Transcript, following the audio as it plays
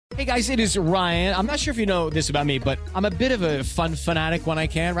Hey guys, it is Ryan. I'm not sure if you know this about me, but I'm a bit of a fun fanatic when I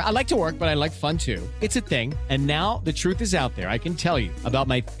can. I like to work, but I like fun too. It's a thing. And now the truth is out there. I can tell you about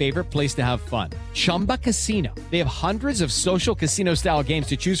my favorite place to have fun. Chumba Casino. They have hundreds of social casino style games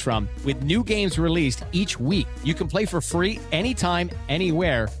to choose from with new games released each week. You can play for free anytime,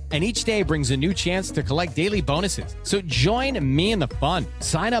 anywhere. And each day brings a new chance to collect daily bonuses. So join me in the fun.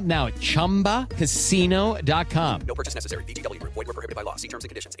 Sign up now at ChumbaCasino.com. No purchase necessary. VGW Group. Void where prohibited by law. See terms and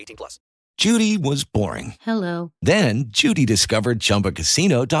conditions. 18+. Judy was boring. Hello. Then Judy discovered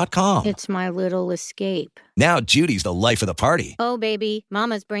ChumbaCasino.com. It's my little escape. Now Judy's the life of the party. Oh, baby,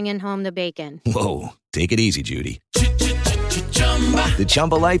 mama's bringing home the bacon. Whoa, take it easy, Judy. The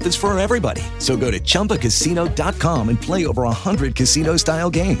Chumba life is for everybody. So go to ChumbaCasino.com and play over 100 casino-style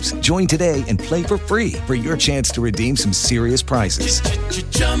games. Join today and play for free for your chance to redeem some serious prizes.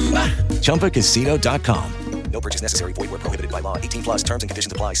 ChumbaCasino.com. No purchase necessary. Void where prohibited by law. 18+. Terms and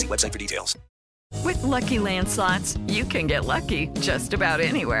conditions apply. See website for details. With Lucky Land Slots, you can get lucky just about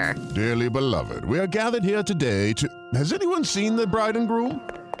anywhere. Dearly beloved, we are gathered here today to... Has anyone seen the bride and groom?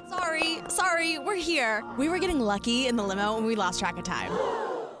 Sorry, we're here. We were getting lucky in the limo and we lost track of time.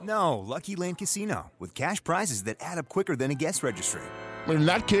 No, Lucky Land Casino, with cash prizes that add up quicker than a guest registry. In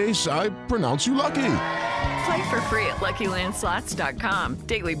that case, I pronounce you lucky. Play for free at LuckyLandSlots.com.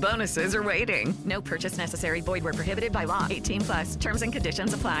 Daily bonuses are waiting. No purchase necessary. Void where prohibited by law. 18+. Terms and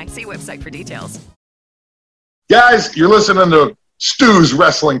conditions apply. See website for details. Guys, you're listening to Stu's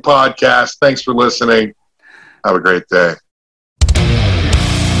Wrestling Podcast. Thanks for listening. Have a great day.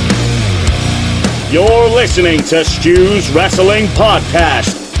 You're listening to Stu's Wrestling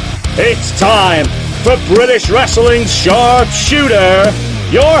Podcast. It's time for British Wrestling's sharpshooter,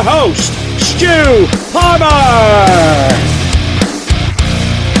 your host, Stu Palmer.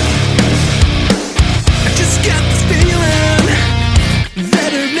 I just got this feeling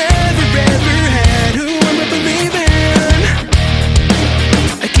that I've never ever had. Who am I believing?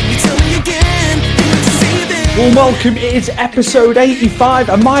 Can you tell me again? Well, welcome. It is episode 85,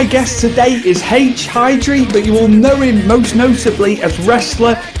 and my guest today is H. Hydri, but you will know him most notably as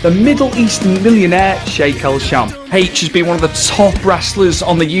wrestler, the Middle Eastern millionaire Sheikh El Sham. H has been one of the top wrestlers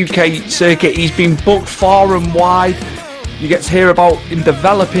on the UK circuit. He's been booked far and wide. You get to hear about him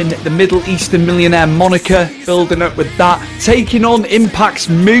developing the Middle Eastern millionaire moniker, building up with that, taking on Impact's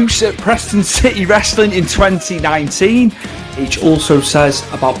Moose at Preston City Wrestling in 2019. H also says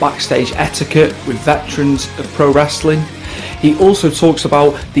about backstage etiquette with veterans of pro wrestling. He also talks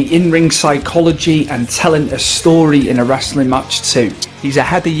about the in-ring psychology and telling a story in a wrestling match too. He's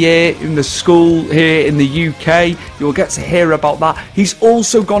ahead of year in the school here in the UK. You'll get to hear about that. He's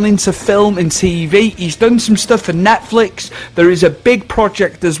also gone into film and TV. He's done some stuff for Netflix. There is a big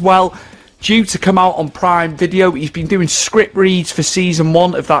project as well due to come out on Prime Video. He's been doing script reads for season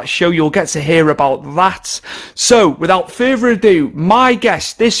 1 of that show. You'll get to hear about that. So, without further ado, my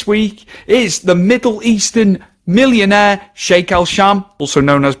guest this week is the Middle Eastern millionaire Sheikh El Sham, also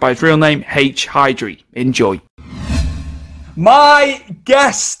known as by his real name, H. Hydri. Enjoy. My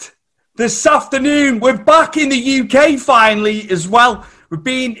guest this afternoon, we're back in the UK finally as well. We've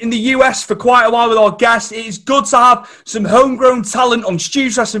been in the US for quite a while with our guests. It is good to have some homegrown talent on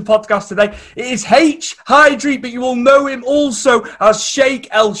Stu's Wrestling Podcast today. It is H. Hydri, but you will know him also as Sheikh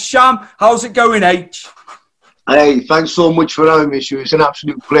El Sham. How's it going, H? Hey, thanks so much for having me, Stu. It's an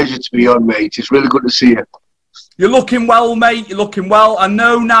absolute pleasure to be on, mate. It's really good to see you. You're looking well, mate. You're looking well. I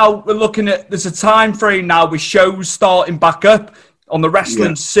know now we're looking at, there's a time frame now with shows starting back up on the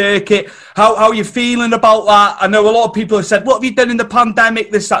wrestling circuit. How are you feeling about that? I know a lot of people have said, what have you done in the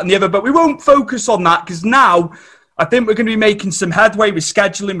pandemic, this, that and the other, but we won't focus on that because now I think we're going to be making some headway with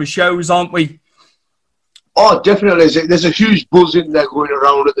scheduling with shows, aren't we? Oh, definitely. There's a huge buzz in there going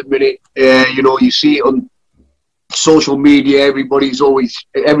around at the minute. You know, you see it on social media. Everybody's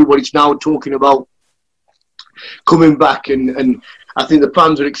now talking about coming back, and I think the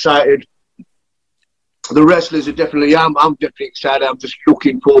fans are excited. The wrestlers are definitely. I'm definitely excited. I'm just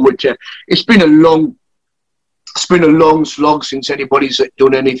looking forward to. It's been a long slog since anybody's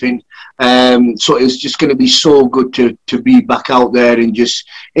done anything. So it's just going to be so good to be back out there and just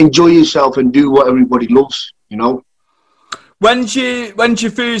enjoy yourself and do what everybody loves. You know. When's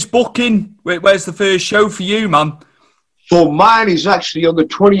your first booking? Where's the first show for you, man? So mine is actually on the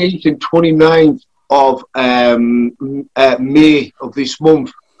 28th and 29th of May of this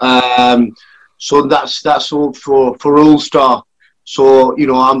month. So that's all for All-Star. So, you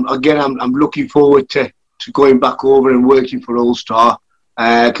know, I'm looking forward to going back over and working for All-Star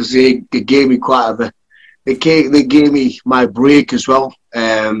because they gave me they gave me my break as well.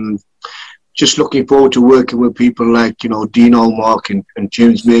 just looking forward to working with people like, you know, Dean Allmark and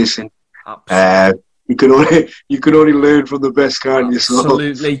James Mason. You can only learn from the best, can't you?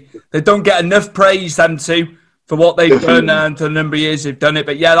 Absolutely. They don't get enough praise, them two, for what they've done and for the number of years they've done it.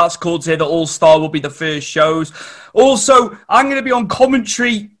 But yeah, that's cool to hear that All Star will be the first shows. Also, I'm going to be on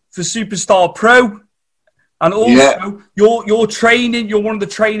commentary for Superstar Pro. And also, you're training, you're one of the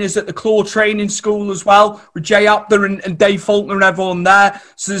trainers at the Claw Training School as well, with Jay Apter and Dave Faulkner and everyone there.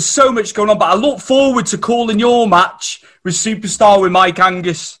 So there's so much going on. But I look forward to calling your match with Superstar with Mike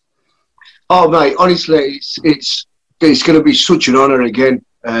Angus. Oh, mate, honestly, it's going to be such an honour again.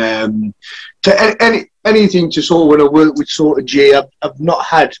 To anything to sort of when I work with sort of Jay, I've not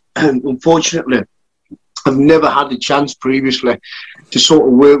had, unfortunately, I've never had the chance previously to sort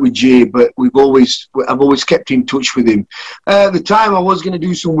of work with Jay, but I've always kept in touch with him. At the time I was going to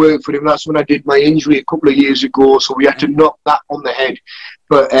do some work for him, that's when I did my injury a couple of years ago, so we had to knock that on the head.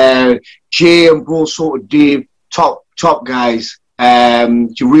 But Jay and both sort of Dave, top guys,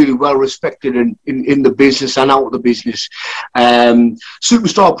 really well respected in the business and out of the business.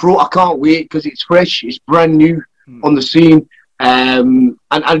 Superstar Pro, I can't wait because it's fresh, it's brand new on the scene, and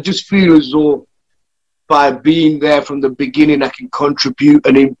I just feel as though by being there from the beginning, I can contribute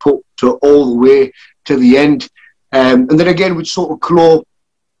and input to all the way to the end. And then again, with sort of Claw,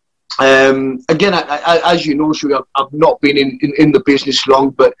 again, as you know, Sugar, I've not been in the business long,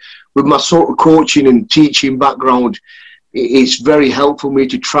 but with my sort of coaching and teaching background, it's very helpful for me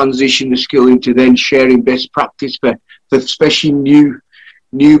to transition the skill into then sharing best practice for especially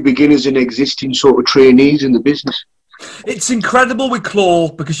new beginners and existing sort of trainees in the business. It's incredible with Claw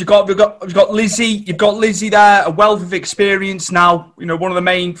because you've got Lizzie, there, a wealth of experience now. You know, one of the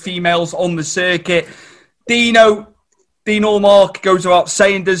main females on the circuit. Dean Allmark goes without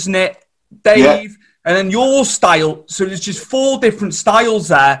saying, doesn't it? Dave, and then your style. So there's just 4 different styles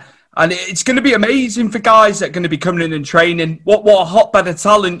there, and it's going to be amazing for guys that are going to be coming in and training. What a hotbed of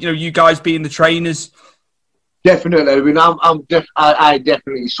talent! You know, you guys being the trainers. Definitely. I mean, I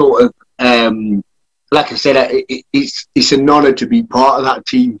definitely sort of. Like I said, it's an honour to be part of that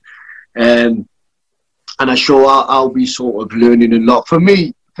team, and I'm sure I'll be sort of learning a lot. For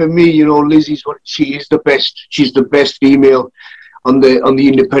me, you know, Lizzie's she is the best. She's the best female on the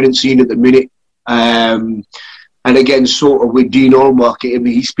independent scene at the minute. And again, sort of with Dean Allmark, I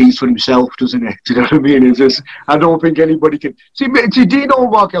mean, he speaks for himself, doesn't he? Do you know what I mean? It's just, I don't think anybody can see Dean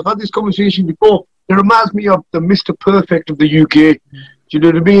Allmark. I've had this conversation before. It reminds me of the Mr. Perfect of the UK. Do you know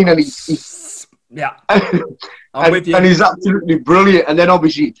what I mean? And yeah, and he's absolutely brilliant. And then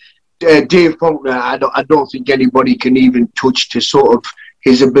obviously Dave Faulkner, I don't think anybody can even touch to sort of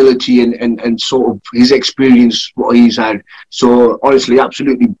his ability and sort of his experience, what he's had. So honestly,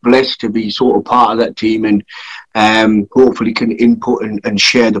 absolutely blessed to be sort of part of that team, and hopefully can input and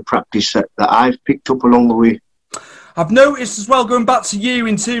share the practice that I've picked up along the way. I've noticed as well, going back to you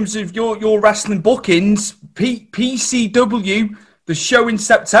in terms of your wrestling bookings, PCW. The show in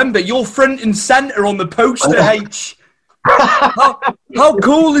September, you're front and centre on the poster, H. How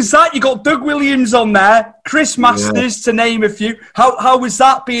cool is that? You got Doug Williams on there, Chris Masters, to name a few. How was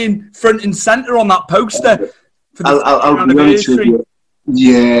that being front and centre on that poster for the anniversary?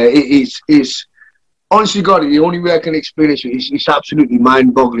 Yeah, it's honestly, God, the only way I can explain it is it's absolutely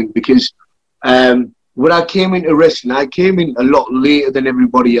mind-boggling because when I came into wrestling, I came in a lot later than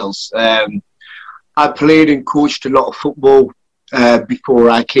everybody else. I played and coached a lot of football before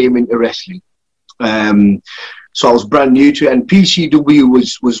I came into wrestling. So I was brand new to it, and PCW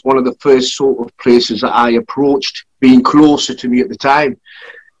was one of the first sort of places that I approached, being closer to me at the time.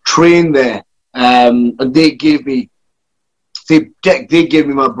 Trained there, and they gave me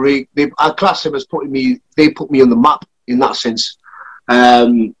my break. I class them as they put me on the map in that sense.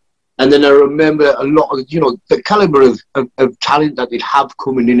 And then I remember a lot of, you know, the caliber of talent that they'd have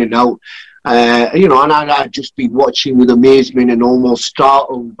coming in and out. You know, and I'd just be watching with amazement and almost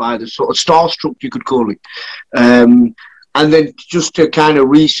startled by the sort of starstruck, you could call it. And then just to kind of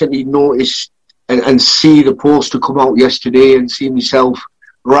recently notice and see the poster come out yesterday and see myself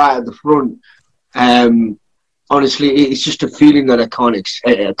right at the front. Honestly, it's just a feeling that I can't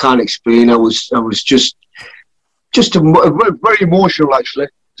explain. I was just very emotional, actually.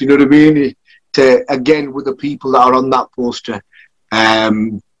 Do you know what I mean? Again, with the people that are on that poster.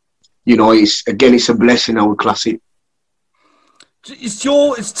 You know, it's a blessing, I would class it.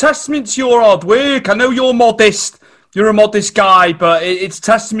 It's testament to your hard work. I know you're modest. You're a modest guy, but it's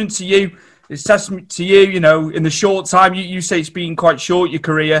testament to you. It's testament to you, you know, in the short time. You say it's been quite short, your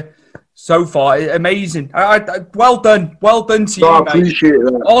career so far. Amazing. Well done. Well done to you, I appreciate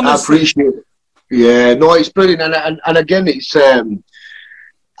that. Honestly. I appreciate it. Yeah, no, it's brilliant. And again, it's...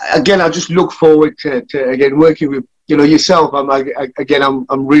 again, I just look forward to again working with yourself. I'm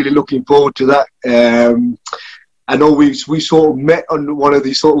really looking forward to that. I know we sort of met on one of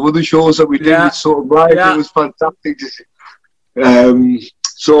these sort of other shows that we did with sort of Brian. It was fantastic to see.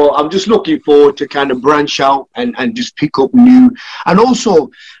 So I'm just looking forward to kind of branch out and just pick up new, and also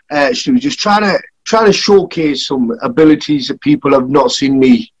just trying to showcase some abilities that people have not seen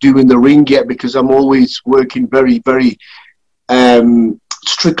me do in the ring yet, because I'm always working very, very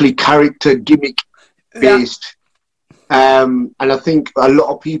strictly character gimmick based. And I think a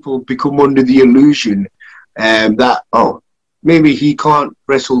lot of people become under the illusion that, maybe he can't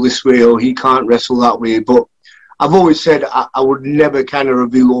wrestle this way or he can't wrestle that way. But I've always said I would never kind of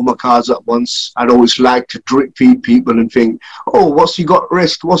reveal all my cards at once. I'd always like to drip feed people and think, what's he got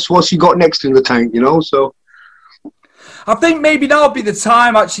wrist? What's he got next in the tank, So I think maybe that'll be the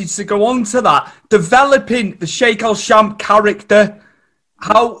time actually to go on to that. Developing the Sheikh Al Sham character.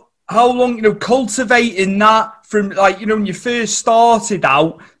 How long, cultivating that from when you first started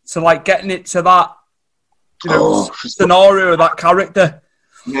out to getting it to that, scenario of that character.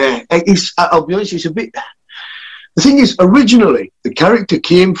 Yeah, I'll be honest, it's a bit. The thing is, originally, the character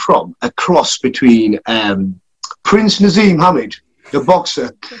came from a cross between Prince Naseem Hamed, the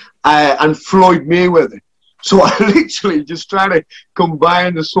boxer, and Floyd Mayweather. So I literally just try to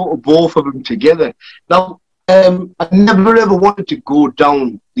combine the sort of both of them together. Now, I never ever wanted to go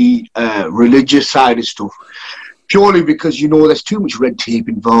down the religious side of stuff, purely because, there's too much red tape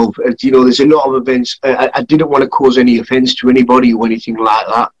involved. There's a lot of events. I didn't want to cause any offence to anybody or anything like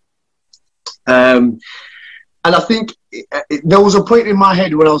that. And I think there was a point in my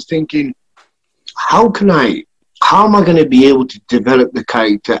head when I was thinking, how am I going to be able to develop the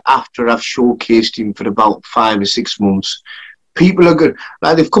character after I've showcased him for about 5 or 6 months? People are good.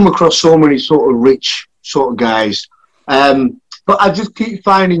 They've come across so many sort of rich sort of guys. But I just keep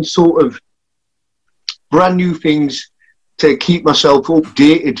finding sort of brand new things to keep myself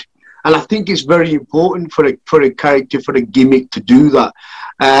updated. And I think it's very important for a character, for a gimmick to do that.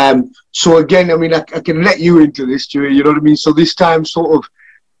 So again, I can let you into this, Stewie, you know what I mean? So this time sort of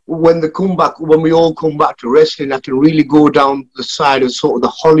when we all come back to wrestling, I can really go down the side of sort of the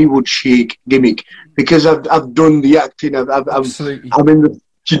Hollywood Sheik gimmick, because I've done the acting, I'm in the,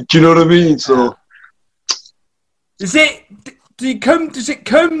 do you know what I mean? So does it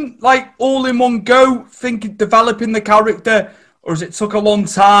come all in one go, developing the character, or has it took a long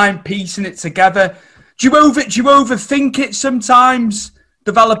time piecing it together? Do you overthink it sometimes,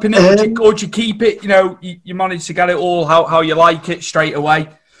 developing it, or do you keep it, you manage to get it all how you like it straight away?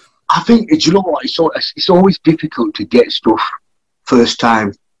 I think, do you know what, it's always difficult to get stuff first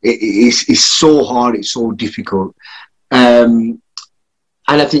time. It's so hard, it's so difficult. And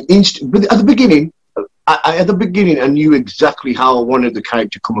I think at the beginning, I knew exactly how I wanted the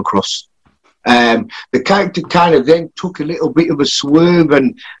character to come across. The character kind of then took a little bit of a swerve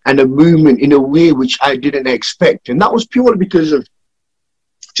and a movement in a way which I didn't expect, and that was purely because of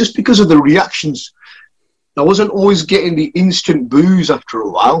the reactions. I wasn't always getting the instant boos after a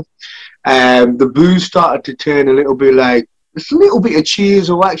while. The boos started to turn a little bit like it's a little bit of cheers.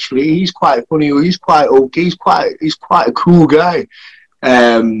 Oh, actually, he's quite funny. Or he's quite okay. He's quite a cool guy.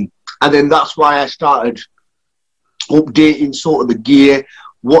 And then that's why I started updating sort of the gear,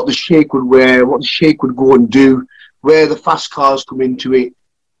 what the Sheik would wear, what the Sheik would go and do, where the fast cars come into it,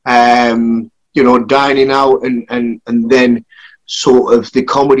 dining out, and then sort of the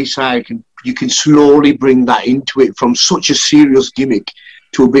comedy side. You can slowly bring that into it from such a serious gimmick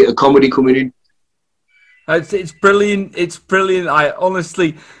to a bit of comedy coming in. It's brilliant. It's brilliant. I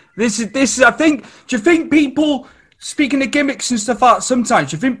honestly, this is. I think. Do you think people, speaking of gimmicks and stuff like that,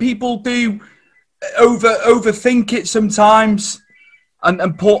 sometimes do you think people do overthink it sometimes,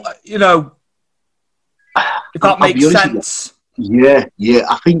 and put if that makes sense? Yeah.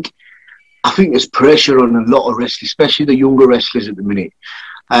 I think there's pressure on a lot of wrestlers, especially the younger wrestlers at the minute.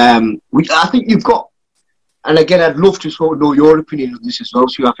 I think you've got, and again, I'd love to sort of know your opinion on this as well.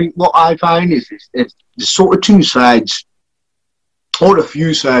 So I think what I find is there's sort of two sides, or a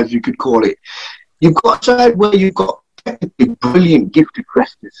few sides you could call it. You've got a side where you've got brilliant, gifted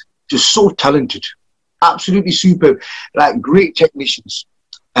wrestlers, just so talented, absolutely superb, like great technicians,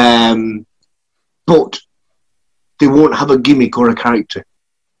 but they won't have a gimmick or a character.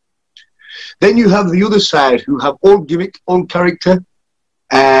 Then you have the other side who have all gimmick, all character,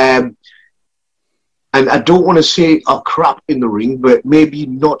 and I don't want to say are crap in the ring, but maybe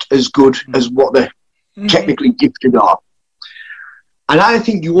not as good as what they're technically gifted are. And I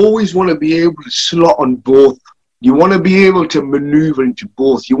think you always want to be able to slot on both. You want to be able to maneuver into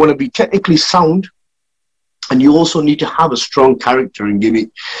both. You want to be technically sound, And you also need to have a strong character and gimmick.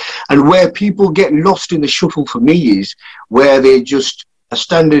 And where people get lost in the shuffle for me is where they're just a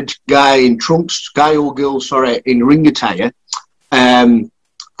standard guy in trunks, guy or girl, in ring attire.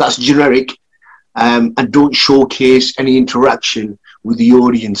 That's generic. And don't showcase any interaction with the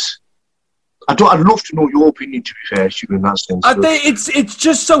audience. I'd love to know your opinion, to be fair, Stu, in that sense. I think it's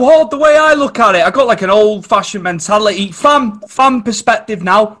just so hard the way I look at it. I got like an old-fashioned mentality, fan perspective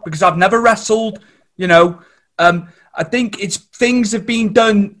now, because I've never wrestled, you know. I think things have been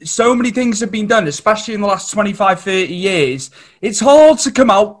done, so many things have been done, especially in the last 25, 30 years. It's hard to come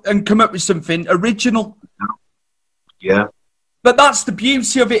out and come up with something original. Yeah. But that's the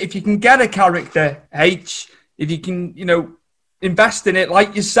beauty of it. If you can get a character, if you can, you know, invest in it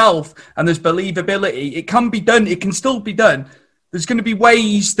like yourself and there's believability, it can be done. It can still be done. There's going to be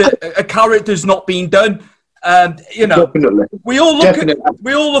ways that a character's not being done. You know, Definitely. we all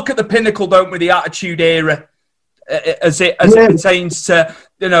look at the Pinnacle, don't we? The Attitude Era. As it pertains to,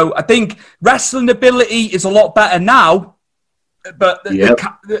 you know, I think wrestling ability is a lot better now, but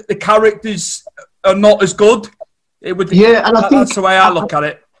the characters are not as good. And I think that's the way I look at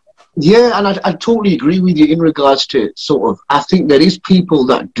it. Yeah, and I totally agree with you in regards to I think there is people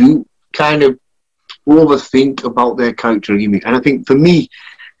that do kind of overthink about their character gimmick, and I think for me,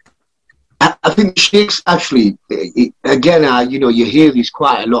 I think Sheiks actually, again, you know, you hear this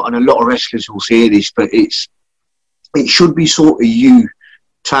quite a lot, and a lot of wrestlers will say this, but it should be sort of you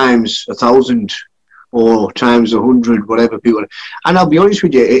times 1,000 or times 100, whatever people. And I'll be honest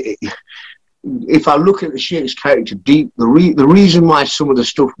with you, if I look at the Sheiks character deep, the reason why some of the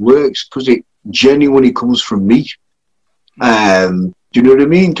stuff works because it genuinely comes from me. Do you know what I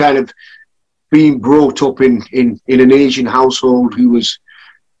mean? Kind of being brought up in an Asian household who was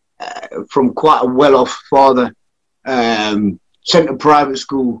from quite a well-off father, sent to private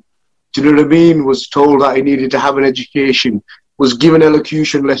school. Do you know what I mean? Was told that he needed to have an education. Was given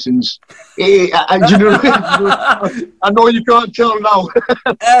elocution lessons. Do you know what I mean? I know you can't tell now.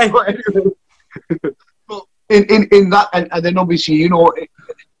 But anyway, but in that, and then obviously, you know,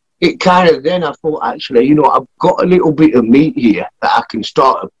 it kind of then I thought, actually, you know, I've got a little bit of meat here that I can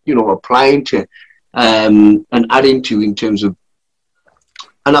start, you know, applying to and adding to in terms of.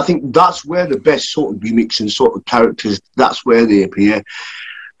 And I think that's where the best sort of gimmicks and sort of characters, that's where they appear.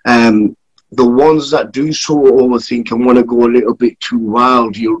 The ones that do sort of overthink and want to go a little bit too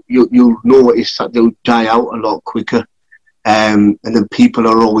wild, you'll notice that they'll die out a lot quicker. And then people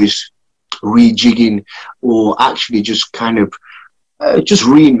are always rejigging or actually just kind of just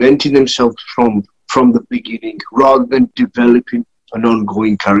reinventing themselves from the beginning rather than developing an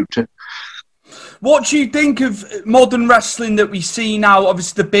ongoing character. What do you think of modern wrestling that we see now?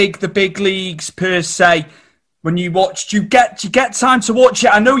 Obviously, the big leagues per se. When you watch, do you get time to watch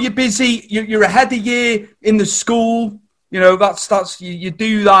it? I know you're busy. You're ahead of year in the school. You know that's you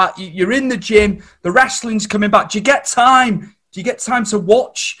do that. You're in the gym. The wrestling's coming back. Do you get time? Do you get time to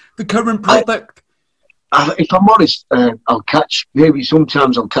watch the current product? If I'm honest, I'll catch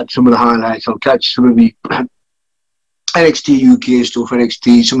sometimes I'll catch some of the highlights. I'll catch some of the NXT UK stuff,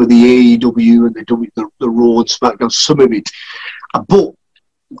 NXT, some of the AEW and the Raw and SmackDown, some of it. But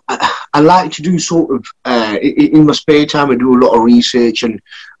I like to do sort of, in my spare time, I do a lot of research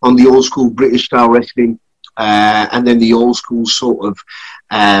on the old school British style wrestling, and then the old school sort of,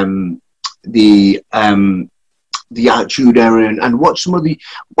 the Attitude Era and what some of the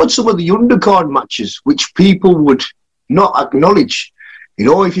undercard matches, which people would not acknowledge. You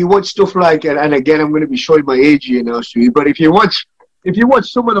know, if you watch stuff like, and again, I'm going to be showing my age here now, Stu, but if you watch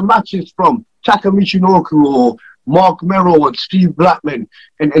some of the matches from Taka Michinoku or Mark Merrow and Steve Blackman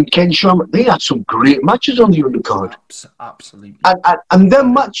and Ken Shamrock, they had some great matches on the undercard. Absolutely. And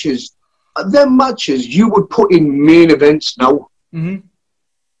them matches you would put in main events now. Mm-hmm.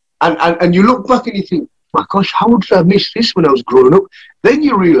 And you look back and you think, my gosh, how did I miss this when I was growing up? Then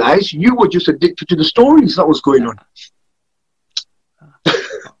you realise you were just addicted to the stories that was going on.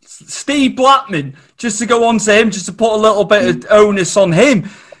 Steve Blackman, just to go on to him, just to put a little bit of onus on him.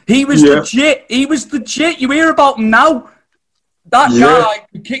 He was legit. He was legit. You hear about him now. That guy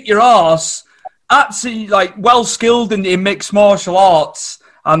could kick your ass. Actually, like well skilled in mixed martial arts.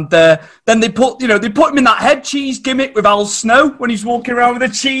 And then they put him in that head cheese gimmick with Al Snow when he's walking around with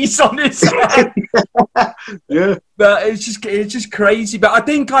a cheese on his head. Yeah, but it's just crazy. But I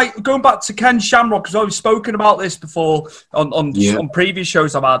think like going back to Ken Shamrock, because I've spoken about this before on previous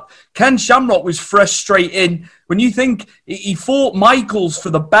shows I've had. Ken Shamrock was frustrating when you think he fought Michaels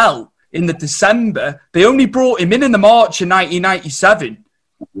for the belt in the December. They only brought him in the March in 1997.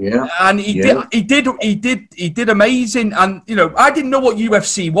 Yeah, and he did amazing. And you know, I didn't know what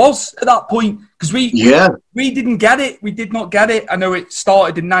UFC was at that point because we didn't get it. We did not get it. I know it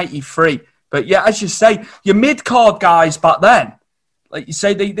started in '93, but yeah, as you say, your mid card guys back then, like you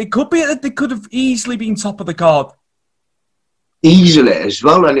say, they could have easily been top of the card, easily as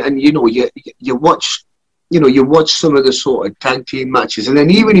well. And you know, you watch. You know, you watch some of the sort of tag team matches, and then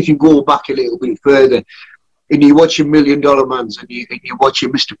even if you go back a little bit further, and you watch your $1 Million Mans, and you watch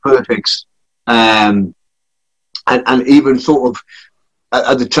your Mr. Perfects, and even sort of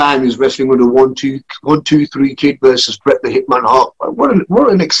at the time he was wrestling with a 1-2-3 Kid versus Bret the Hitman Hart.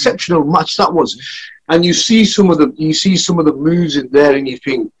 What an exceptional match that was! And you see some of the moves in there, and you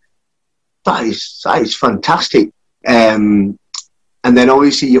think that is fantastic. And then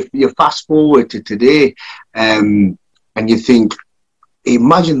obviously you fast forward to today, and you think,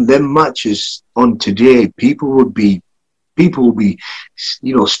 imagine them matches on today. People will be,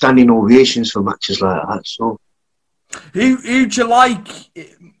 you know, standing ovations for matches like that. So, who do you like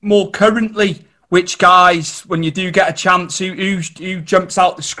more currently? Which guys, when you do get a chance, who jumps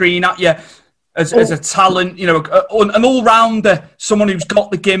out the screen at you as a talent? You know, an all rounder, someone who's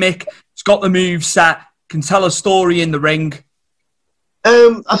got the gimmick, has got the move set, can tell a story in the ring.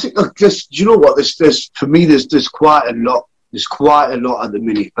 I think just, you know what, there's for me there's quite a lot. There's quite a lot at the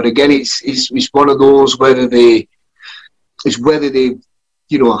minute. But again, it's one of those whether they've,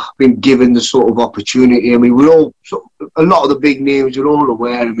 you know, been given the sort of opportunity. I mean, a lot of the big names you're all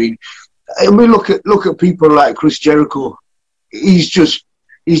aware. I mean, look at people like Chris Jericho. He's just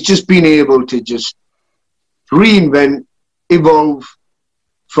been able to just reinvent, evolve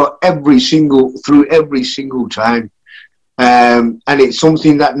through every single time. And it's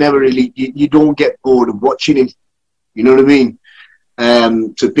something that never really, you don't get bored of watching him. You know what I mean?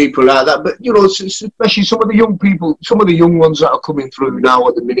 To people like that. But, you know, especially some of the young people, some of the young ones that are coming through now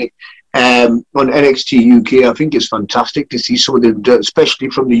at the minute on NXT UK, I think it's fantastic to see some of them, especially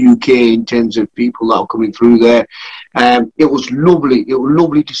from the UK, in terms of people that are coming through there. It was lovely. It was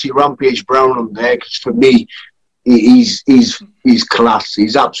lovely to see Rampage Brown on there, because for me, he's class.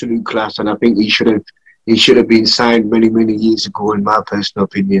 He's absolute class, and I think he should have been signed many, many years ago, in my personal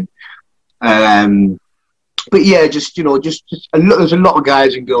opinion. But yeah, just there's a lot of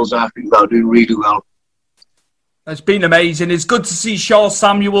guys and girls I think that are doing really well. It's been amazing. It's good to see Shaw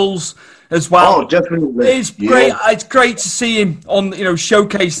Samuels as well. Oh, definitely. It's great. It's great to see him on, you know,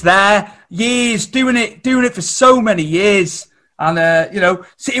 showcase there. Years doing it for so many years, and you know,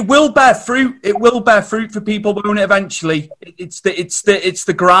 see, it will bear fruit. It will bear fruit for people, won't it? Eventually, it's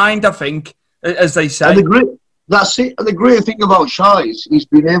the grind, I think, as they say. And that's it. And the great thing about Shaw is he's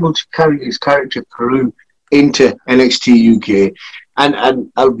been able to carry his character through into NXT UK, and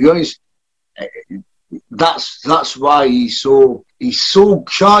I'll be honest, that's why Shaw is so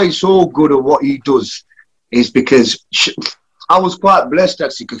good at what he does, is because I was quite blessed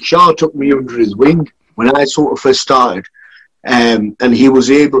actually, because Shaw took me under his wing when I sort of first started, and he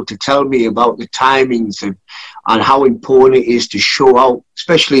was able to tell me about the timings and how important it is to show out,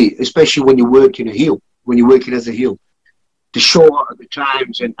 especially when you're working as a heel, to show out at the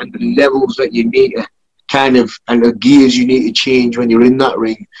times and the levels that you need to kind of, and the gears you need to change when you're in that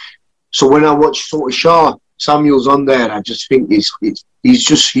ring. So when I watch sort of Shaw Samuels on there, I just think he's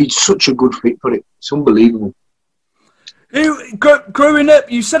such a good fit for it. It's unbelievable. Growing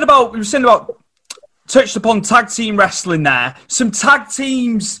up, you said about touched upon tag team wrestling there. Some tag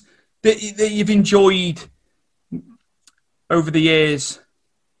teams that you've enjoyed over the years.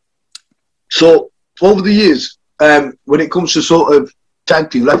 So over the years, when it comes to sort of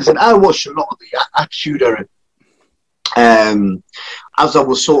tag team, like I said, I watched a lot of the Attitude Era as I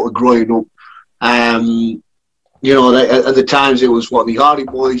was sort of growing up. You know, at the times it was the Hardy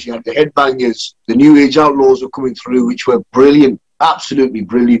Boys, you had the Headbangers, the New Age Outlaws were coming through, which were brilliant, absolutely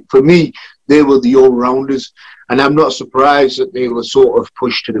brilliant. For me, they were the all-rounders, and I'm not surprised that they were sort of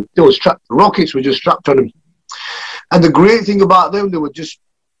pushed to them. The Rockets were just strapped on them. And the great thing about them,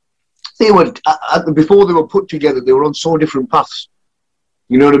 before they were put together, they were on so different paths.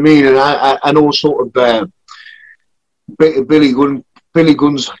 You know what I mean? And I know sort of Billy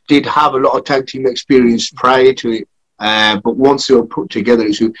Guns did have a lot of tag team experience prior to it, but once they were put together,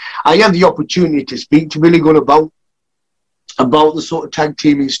 I had the opportunity to speak to Billy Gunn about the sort of tag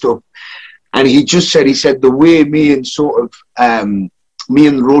teaming stuff, and he said the way me and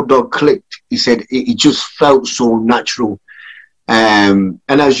the Road Dogg clicked, he said it just felt so natural, and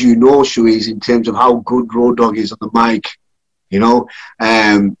as you know, Shuiz, in terms of how good Road Dogg is on the mic, you know,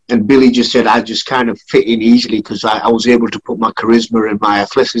 and Billy just said I just kind of fit in easily because I was able to put my charisma and my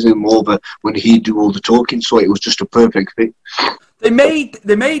athleticism over when he'd do all the talking, so it was just a perfect fit. They made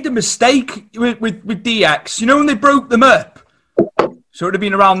the mistake with DX. You know when they broke them up? So it would have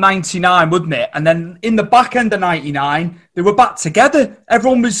been around 99, wouldn't it? And then in the back end of 99, they were back together.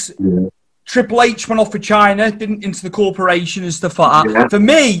 Everyone was... Yeah. Triple H went off for China, didn't into the corporation and stuff like that. Yeah.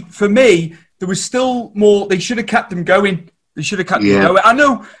 For me, there was still more... They should have kept them going. They should have kept them going. I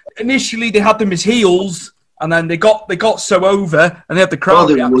know initially they had them as heels, and then they got so over, and they had the crowd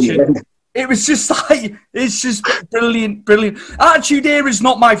reaction. It was just like... It's just brilliant. Attitude Era is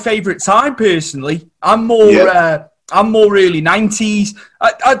not my favourite time, personally. I'm more early 90s.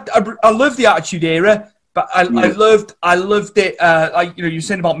 I love the Attitude Era, but I loved it. Like you were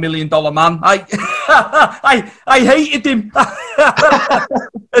saying about $1 Million Man. I hated him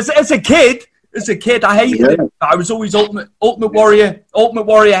as a kid. I hated him. I was always Ultimate Warrior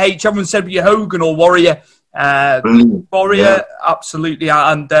H. Everyone said were you Hogan or Warrior. Warrior, absolutely,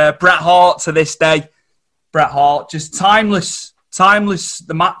 and Bret Hart to this day. Bret Hart, just timeless.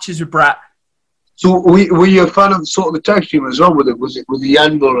 The matches with Bret. So were you a fan of sort of the tag team as well? Was it the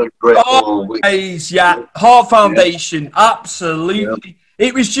Angle and Bret? Hart Foundation, absolutely. Yeah.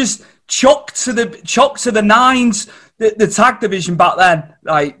 It was just chock to the nines. The tag division back then,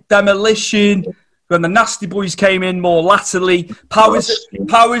 like Demolition, when the Nasty Boys came in more latterly. Powers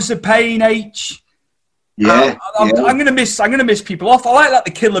of Pain, H. Yeah, I'm gonna miss people off. I like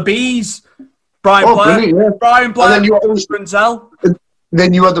the Killer Bees, Brian Blair, Brian Blair, and Brunzel.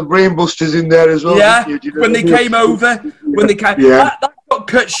 Then you had the Brainbusters in there as well. Yeah, when they came over, that got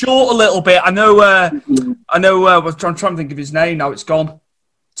cut short a little bit. I know. I'm trying to think of his name now. It's gone.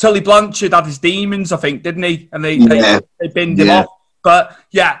 Tully Blanchard had his demons, I think, didn't he? And they binned him off. But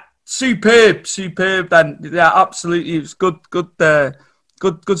yeah, superb. Then yeah, absolutely, it was good.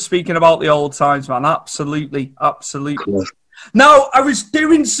 Good speaking about the old times, man. Absolutely. Now, I was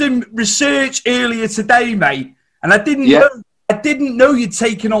doing some research earlier today, mate, and I didn't know you'd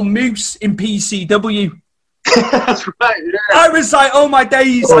taken on Moose in PCW. That's right, yeah. I was like, oh my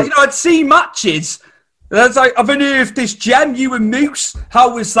days. I'd seen matches. And I was like, I've unearthed this gem, you and Moose.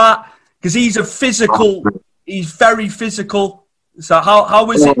 How was that? Because he's very physical. So how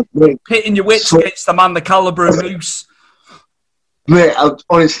was it pitting your wits against the man, the caliber of Moose? Mate,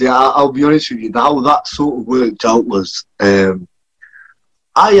 I'll be honest with you. How that sort of worked out was, I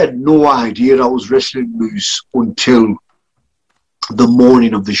had no idea I was wrestling Moose until the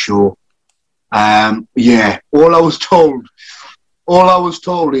morning of the show. All I was told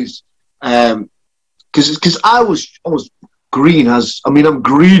is, because I was green I'm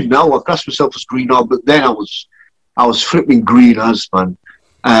green now. I class myself as green now, but then I was flipping green as, man.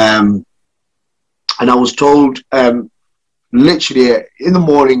 And I was told, literally in the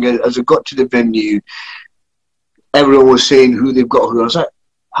morning as I got to the venue, everyone was saying who they've got. I was like,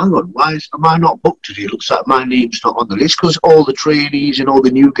 hang on, am I not booked today? It looks like my name's not on the list, because all the trainees and all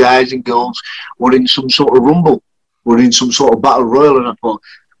the new guys and girls were in some sort of rumble, were in some sort of battle royal, and I thought,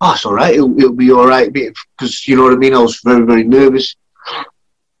 it's all right, it'll be all right, because you know what I mean, I was very, very nervous.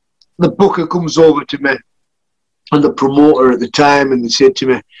 The booker comes over to me, and the promoter at the time, and they said to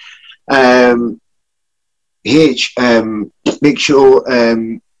me, H, make sure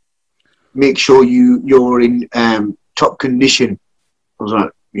you're in top condition. I was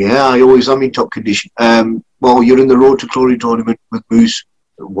like, yeah, I always am in top condition. Well, you're in the Road to Glory tournament with Moose.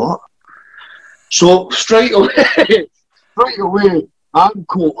 What? So straight away, I'm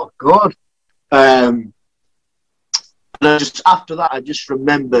caught off guard. And after that, I just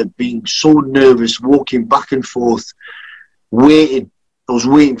remember being so nervous, walking back and forth, waiting. I was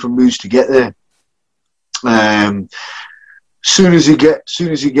waiting for Moose to get there. Soon as he got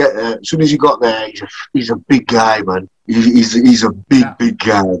there, he's a big guy, man. He's a big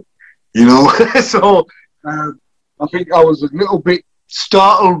guy, you know. So I think I was a little bit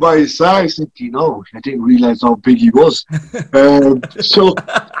startled by his size, thinking, I didn't realise how big he was. So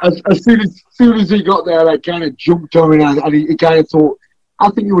as soon as he got there, I kind of jumped on him, and he kind of thought,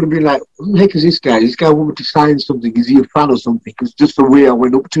 I think he would have been like, who the heck is this guy? This guy wanted to sign something. Is he a fan or something? Because just the way I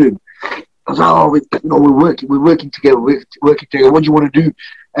went up to him, I was like, we're working together. What do you want to do?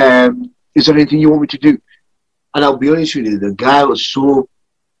 Is there anything you want me to do? And I'll be honest with you, the guy was so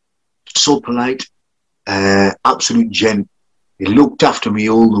polite, absolute gent. He looked after me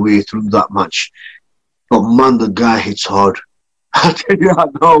all the way through that match. But man, the guy hits hard. I tell you that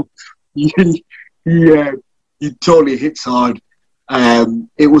now. He totally hits hard.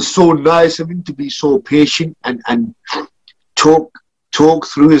 It was so nice of him to be so patient and talk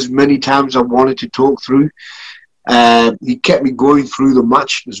through as many times I wanted to talk through. He kept me going through the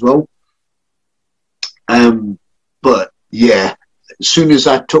match as well. But yeah, as soon as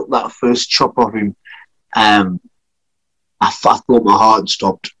I took that first chop of him, I thought my heart had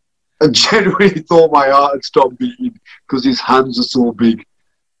stopped. I genuinely thought my heart had stopped beating because his hands are so big.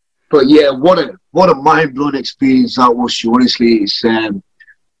 But yeah, what a mind-blowing experience that was. Honestly, it's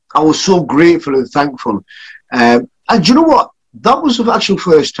I was so grateful and thankful. And you know what? That was the actual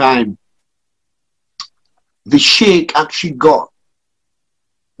first time the Sheikh actually got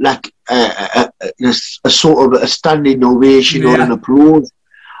like a sort of a standing ovation or an applause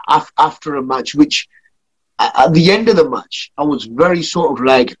after a match, which at the end of the match, I was very sort of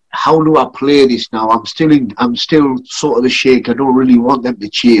like, how do I play this now? I'm still sort of the Sheikh. I don't really want them to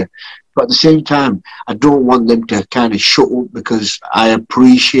cheer. But at the same time, I don't want them to kind of shut up because I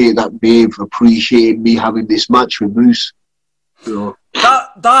appreciate that they've appreciated me having this match with Moose. So.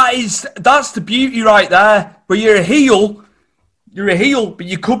 That's the beauty right there. But you're a heel, but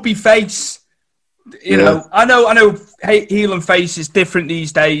you could be face. You know, I know heel and face is different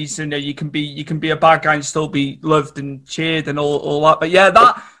these days. You know, you can be a bad guy and still be loved and cheered and all that. But yeah,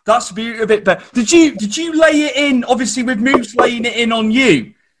 that's the beauty of it. But did you lay it in, obviously with Moose laying it in on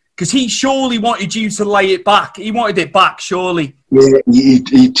you? Because he surely wanted you to lay it back. He wanted it back, surely. Yeah, he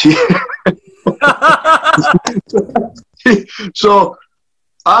So,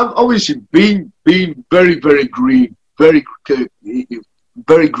 I've obviously been very, very green, very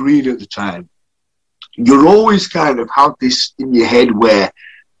green at the time. You'll always kind of have this in your head where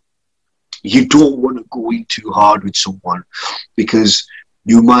you don't want to go in too hard with someone because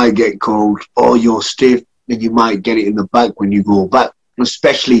you might get called, oh, you're stiff, and you might get it in the back when you go back.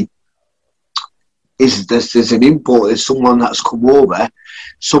 Especially there's an import, there's someone that's come over,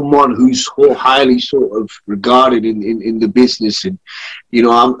 someone who's so highly sort of regarded in the business, and you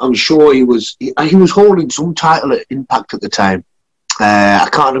know, I'm sure he was holding some title at Impact at the time. I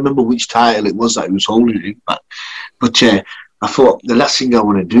can't remember which title it was that he was holding at Impact, but I thought the last thing I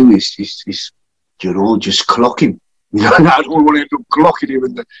want to do is you know, just clock him. You know, I don't want to end up clocking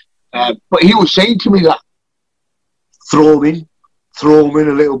him. But he was saying to me that throw him in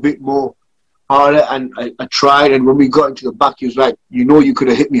a little bit more harder, and I tried, and when we got into the back, he was like, you know, you could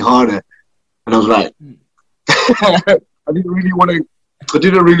have hit me harder. And I was like, I didn't really want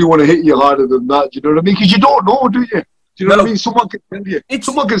to hit you harder than that, you know what I mean? Because you don't know, do you? Do you know what I mean? Someone can tell you,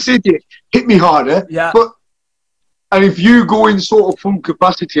 someone can say to you, hit me harder, and if you go in sort of full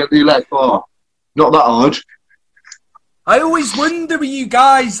capacity and you're like, oh, not that hard. I always wonder with you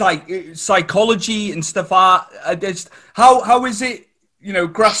guys, like psychology and stuff. How is it, you know,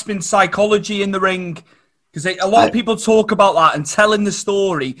 grasping psychology in the ring? Because a lot of people talk about that and telling the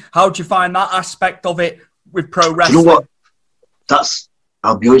story. How do you find that aspect of it with pro wrestling? You know what?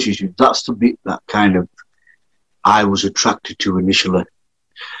 I'll be honest with you, that's the bit that kind of I was attracted to initially.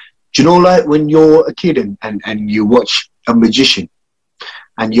 Do you know, like when you're a kid and you watch a magician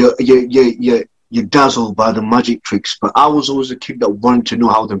and you're dazzled by the magic tricks, but I was always a kid that wanted to know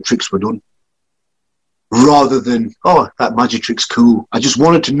how them tricks were done. Rather than, oh, that magic trick's cool. I just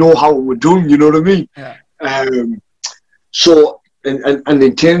wanted to know how it was done, you know what I mean? Yeah. So, and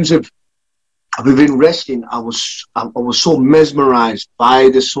in terms of within wrestling, I was so mesmerised by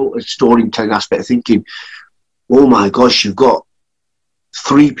the sort of storytelling aspect, thinking, oh my gosh, you've got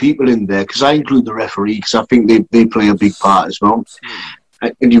 3 people in there, because I include the referee, because I think they play a big part as well.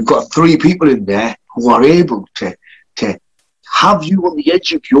 And you've got 3 people in there who are able to have you on the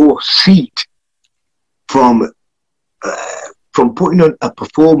edge of your seat from putting on a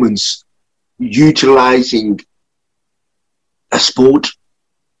performance utilising a sport.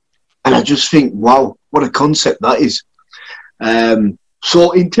 And I just think, wow, what a concept that is.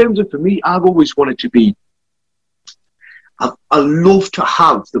 So in terms of, for me, I've always wanted to be, I love to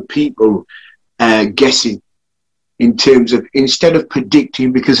have the people guessing, in terms of, instead of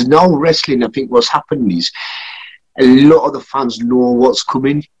predicting, because now wrestling, I think what's happened is a lot of the fans know what's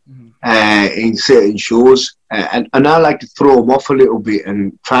coming in certain shows, and I like to throw them off a little bit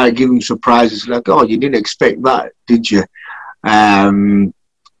and try to give them surprises, like, oh, you didn't expect that, did you?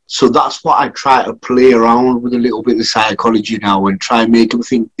 So that's what I try to play around with, a little bit of psychology now, and try and make them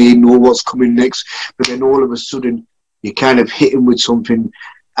think they know what's coming next, but then all of a sudden you kind of hit them with something,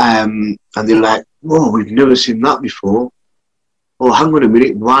 and they're like, whoa, we've never seen that before. Oh, hang on a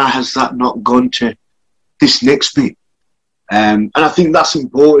minute, why has that not gone to this next bit? And I think that's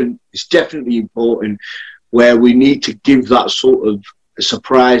important. It's definitely important, where we need to give that sort of a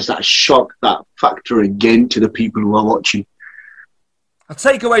surprise, that shock, that factor again to the people who are watching. I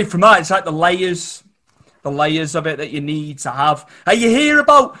take away from that, it's like the layers of it that you need to have. You hear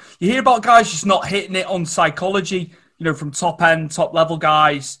about guys just not hitting it on psychology, you know, from top level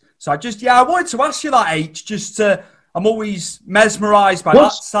guys. So I wanted to ask you that, H, I'm always mesmerised by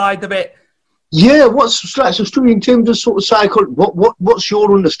that side of it. Yeah, what's like so Stu, in terms of sort of psychology? What's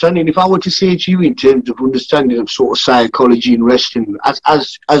your understanding? If I were to say to you in terms of understanding of sort of psychology and wrestling,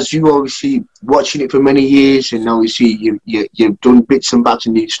 as you obviously watching it for many years, and obviously you've done bits and bats,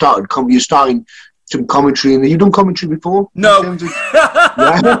 and you're starting some commentary, and you've done commentary before. No,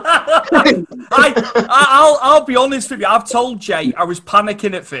 I'll be honest with you. I've told Jay I was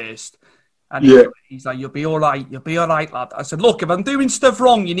panicking at first. And he's like, you'll be all right, lad. I said, look, if I'm doing stuff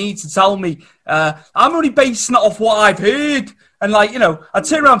wrong, you need to tell me. I'm only basing it off what I've heard. And I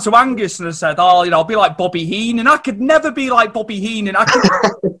turned around to Angus and I said, I'll be like Bobby Heenan. I could never be like Bobby Heenan.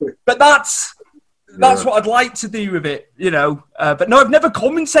 But that's what I'd like to do with it, But no, I've never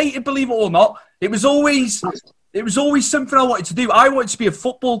commentated, believe it or not. It was always something I wanted to do. I wanted to be a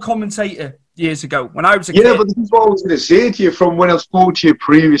football commentator years ago when I was a kid. Yeah, but this is what I was going to say to you from when I spoke to you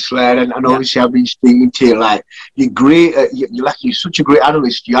previously, and obviously I've been speaking to you. Like, you're great. You're such a great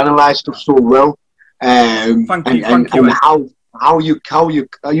analyst. You analyse stuff so well. Thank you. And how you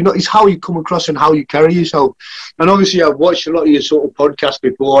it's how you come across and how you carry yourself. And obviously, I've watched a lot of your sort of podcasts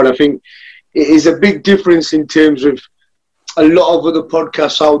before, and I think it is a big difference in terms of a lot of other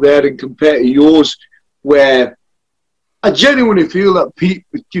podcasts out there, and compared to yours, where I genuinely feel that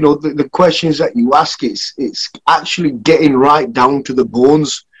people, the questions that you ask, it's actually getting right down to the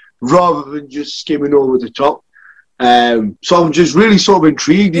bones rather than just skimming over the top. So I'm just really sort of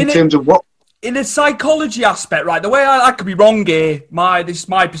intrigued in terms of what... In a psychology aspect, right, the way I could be wrong here, this is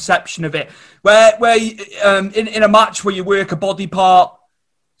my perception of it, where in a match where you work a body part,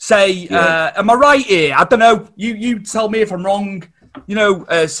 say, am I right here? I don't know, you tell me if I'm wrong.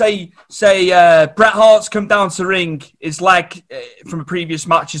 Say Bret Hart's come down to the ring, his leg from a previous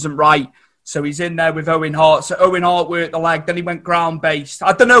match isn't right, so he's in there with Owen Hart. So Owen Hart worked the leg, then he went ground-based.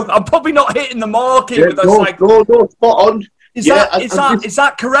 I don't know, I'm probably not hitting the mark here. No, spot on. Is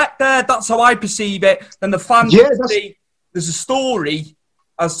that correct there? That's how I perceive it. Then the fans see there's a story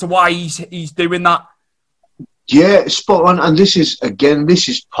as to why he's doing that. Yeah, spot on. And this is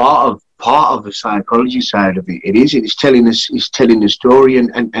part of the psychology side of it. It's telling the story,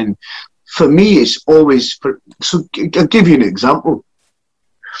 and for me it's always so I'll give you an example.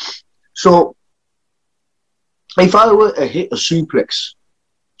 So if I were to hit a suplex,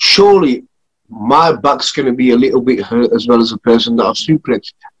 surely my back's going to be a little bit hurt as well as the person that I've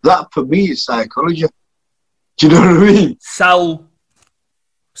suplexed. That for me is psychology. Do you know what I mean? Sell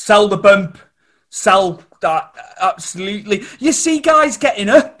the bump, sell that, absolutely. You see guys getting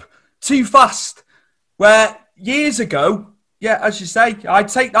up too fast, where years ago, as you say, I'd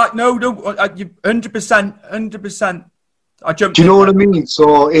take that. No, 100%. I jumped. Do you know what I mean?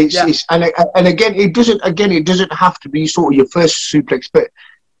 So it's and again, it doesn't have to be sort of your first suplex, but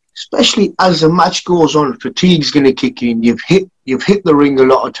especially as the match goes on, fatigue's going to kick in. You've hit the ring a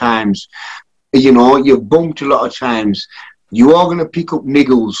lot of times. You've bumped a lot of times. You are going to pick up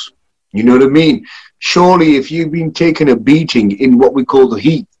niggles. You know what I mean? Surely, if you've been taking a beating in what we call the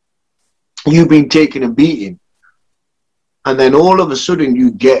heat, you've been taking a beating, and then all of a sudden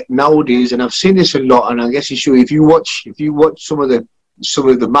you get nowadays, and I've seen this a lot, and I guess it's true. If you watch some of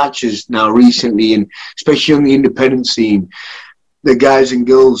the matches now recently, and especially on the independent scene, the guys and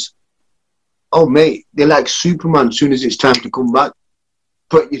girls, oh mate, they're like Superman as soon as it's time to come back.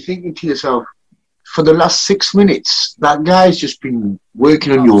 But you're thinking to yourself, for the last 6 minutes, that guy's just been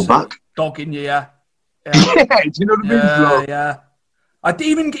working on your back, dogging you. Yeah. Do you know what I mean? Yeah. I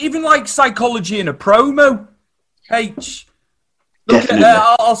even like psychology in a promo.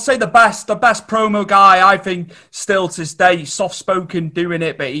 I'll say the best promo guy, I think, still to this day, soft-spoken doing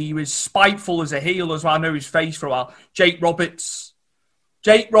it, but he was spiteful as a heel as well. I know his face for a while. Jake Roberts,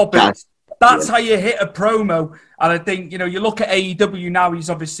 that's how you hit a promo. And I think, you look at AEW now,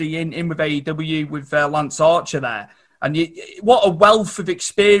 he's obviously in with AEW with Lance Archer there. And what a wealth of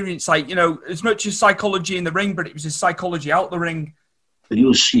experience, as much as psychology in the ring, but it was his psychology out the ring.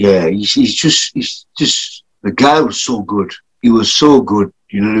 He's just the guy was so good. He was so good.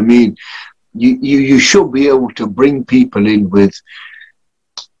 You know what I mean? You should be able to bring people in with,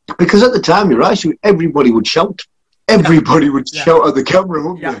 because at the time, you're right, everybody would shout. Everybody would shout at the camera,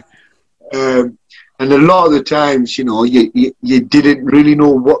 wouldn't they? And a lot of the times, you didn't really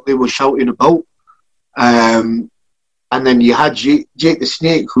know what they were shouting about. And then you had Jake the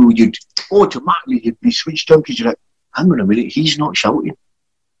Snake, who you'd be switched on because you're like, hang on a minute, he's not shouting.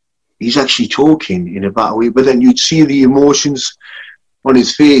 He's actually talking in a better way. But then you'd see the emotions on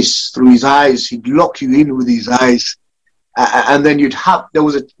his face through his eyes. He'd lock you in with his eyes. And then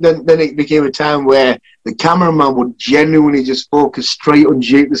then it became a time where the cameraman would genuinely just focus straight on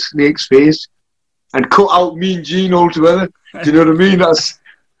Jake the Snake's face and cut out Mean Gene altogether. Do you know what I mean?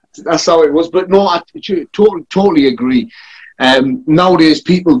 that's how it was. But no, I totally agree. Nowadays,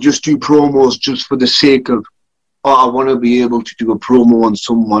 people just do promos just for the sake of, I want to be able to do a promo on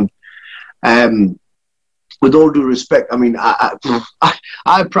someone. With all due respect, I mean,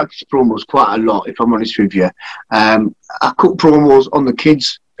 I practice promos quite a lot, if I'm honest with you. I cut promos on the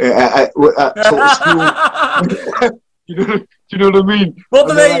kids at sort of school. Do you know what I mean?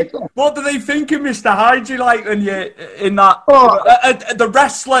 What do they think of Mr. Hydry like when you're in that? The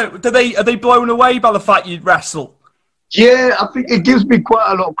wrestler, are they blown away by the fact you wrestle? Yeah, I think it gives me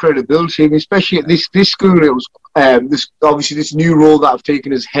quite a lot of credibility, especially at this school. It was this new role that I've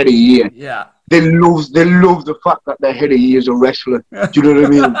taken as head of year. Yeah, they love the fact that their head of year is a wrestler. Do you know what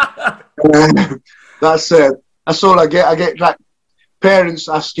I mean? That's all I get. I get like parents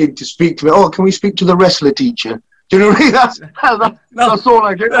asking to speak to me. Oh, can we speak to the wrestler teacher? Do you know what I mean? That's all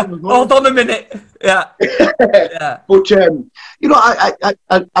I get. Hold on a minute. Yeah. Yeah. But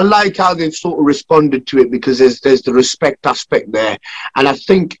I like how they've sort of responded to it, because there's the respect aspect there, and I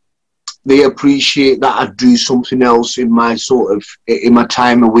think they appreciate that I do something else in my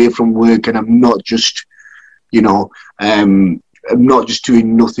time away from work, and I'm not just, I'm not just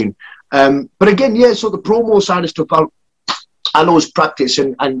doing nothing. But again, yeah. So the promo side of stuff, I'll always practice,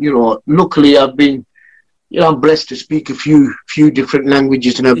 and luckily I've been. I'm blessed to speak a few different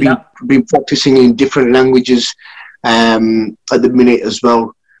languages, and I've been practicing in different languages at the minute as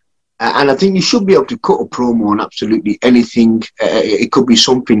well. And I think you should be able to cut a promo on absolutely anything. It could be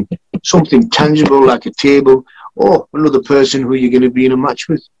something tangible like a table, or another person who you're going to be in a match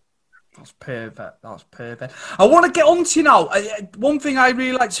with. That's perfect. I want to get on to you now. One thing I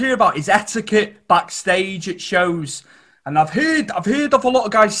really like to hear about is etiquette backstage at shows, and I've heard of a lot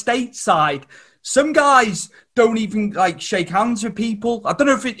of guys stateside. Some guys don't even shake hands with people. I don't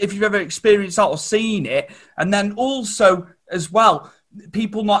know if you've ever experienced that or seen it. And then also as well,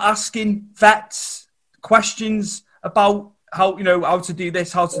 people not asking vets questions about how to do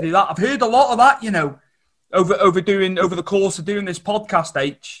this, how to do that. I've heard a lot of that, over the course of doing this podcast,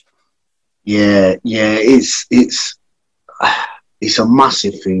 H. Yeah, it's a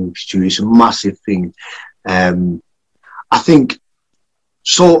massive thing, Stu. It's a massive thing. I think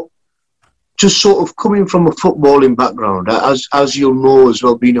so. Just sort of coming from a footballing background, as you'll know as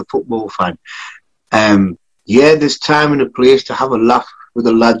well, being a football fan, there's time and a place to have a laugh with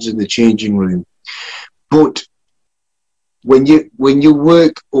the lads in the changing room. But when you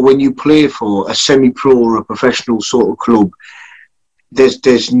work or when you play for a semi-pro or a professional sort of club,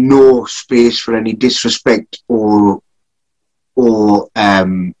 there's no space for any disrespect or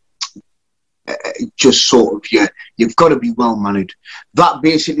just sort of, you've got to be well mannered. That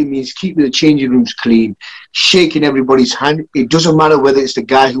basically means keeping the changing rooms clean, shaking everybody's hand. It doesn't matter whether it's the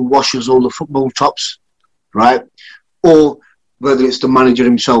guy who washes all the football tops, right, or whether it's the manager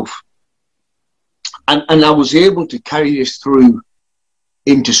himself. And I was able to carry this through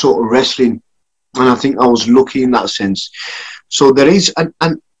into sort of wrestling, and I think I was lucky in that sense. So there is, and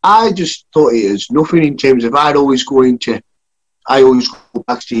I just thought it is nothing in terms of I always go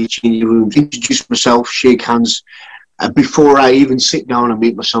backstage in the room, introduce myself, shake hands before I even sit down and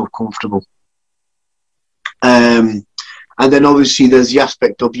make myself comfortable. And then obviously there's the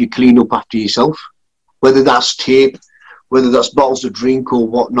aspect of you clean up after yourself, whether that's tape, whether that's bottles of drink or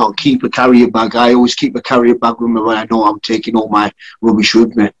whatnot. Keep a carrier bag. I always keep a carrier bag with me when I know I'm taking all my rubbish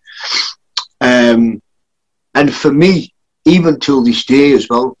with me. And for me, even till this day as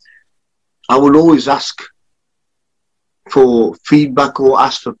well, I will always ask for feedback or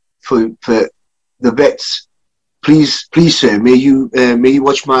ask for the vets. Please, sir, may you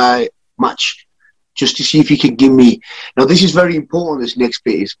watch my match just to see if you can give me. Now, this is very important. This next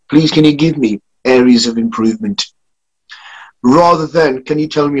bit is, please, can you give me areas of improvement, rather than can you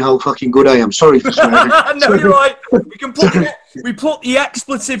tell me how fucking good I am? Sorry for swearing. No, you're right. We put the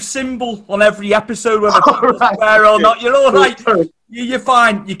expletive symbol on every episode, whether people swear or not. You're all right. You're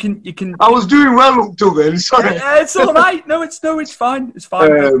fine. You can. I was doing well up till then. Sorry. It's all right. No, it's fine. It's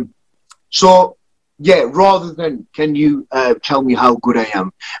fine. So, yeah, rather than can you tell me how good I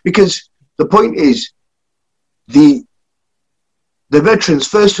am, because the point is, the veterans,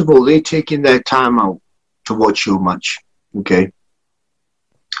 first of all, they're taking their time out to watch your match. Okay.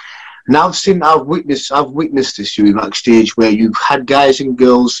 Now I've witnessed this you backstage where you've had guys and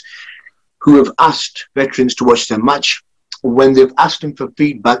girls who have asked veterans to watch their match. When they've asked them for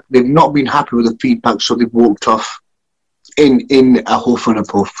feedback, they've not been happy with the feedback, so they've walked off in a huff and a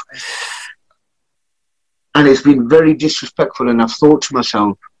puff. And it's been very disrespectful, and I've thought to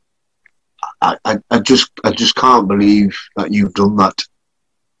myself, I just can't believe that you've done that.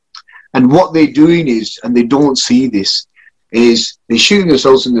 And what they're doing is, and they don't see this, is they're shooting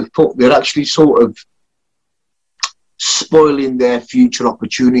themselves in the foot. They're actually sort of spoiling their future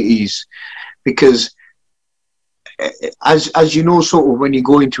opportunities, because as you know, sort of when you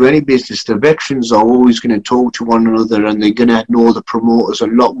go into any business, the veterans are always going to talk to one another, and they're going to know the promoters a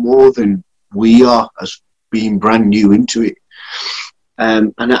lot more than we are as being brand new into it.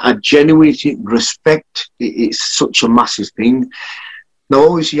 And I genuinely think respect is such a massive thing. Now,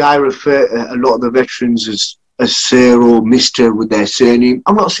 obviously, I refer to a lot of the veterans as Sir or Mr. with their surname.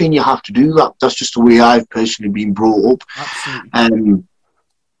 I'm not saying you have to do that. That's just the way I've personally been brought up. Absolutely.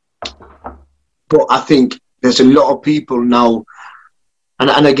 But I think there's a lot of people now,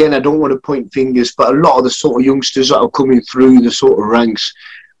 and again, I don't want to point fingers, but a lot of the sort of youngsters that are coming through the sort of ranks,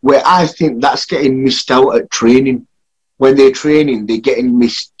 where I think that's getting missed out at training. When they're training, they're getting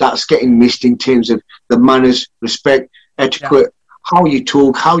missed. That's getting missed in terms of the manners, respect, etiquette, how you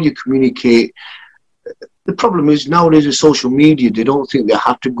talk, how you communicate. The problem is nowadays with social media, they don't think they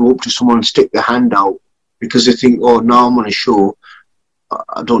have to go up to someone and stick their hand out because they think, oh, now I'm on a show.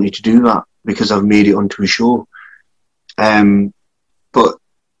 I don't need to do that because I've made it onto a show. But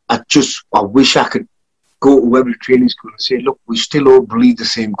I wish I could go to every training school and say, look, we still all bleed the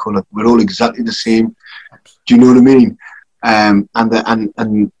same colour. We're all exactly the same. Do you know what I mean? And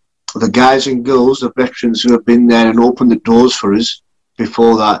the guys and girls, the veterans who have been there and opened the doors for us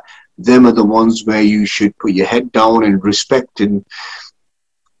before that, them are the ones where you should put your head down and respect and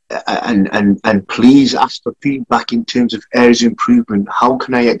please ask for feedback in terms of areas of improvement. How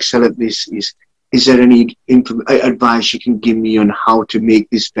can I excel at this? Is there any advice you can give me on how to make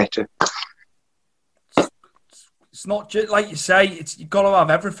this better? It's not just like you say. You've got to have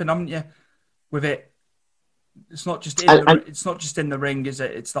everything, haven't you? With it, it's not just it's not just in the ring, is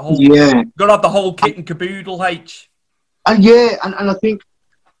it? It's the whole. Yeah. You've got to have the whole kit and caboodle, H. And I think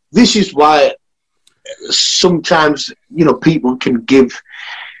this is why sometimes people can give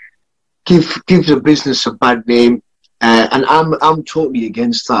the business a bad name, and I'm totally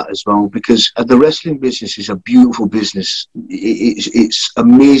against that as well, because the wrestling business is a beautiful business. It's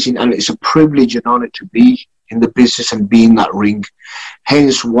amazing, and it's a privilege and honor to be in the business and be in that ring.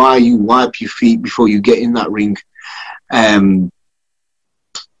 Hence why you wipe your feet before you get in that ring.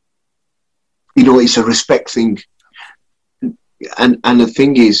 It's a respect thing. And the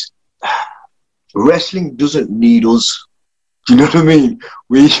thing is, wrestling doesn't need us. Do you know what I mean?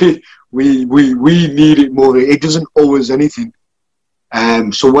 We need it more. It doesn't owe us anything.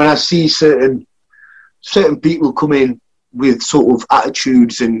 So when I see certain people come in with sort of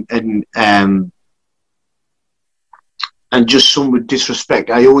attitudes and just some with disrespect,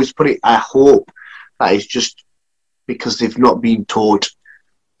 I always put it, I hope that it's just because they've not been taught.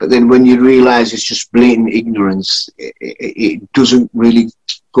 But then when you realise it's just blatant ignorance, it doesn't really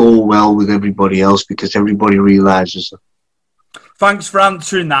go well with everybody else because everybody realises. Thanks for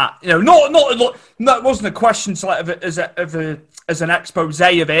answering that. That wasn't a question as an expose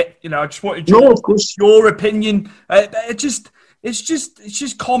of it. I just wanted your opinion. It's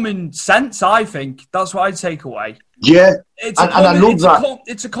just common sense. I think that's what I take away. Yeah, I love that.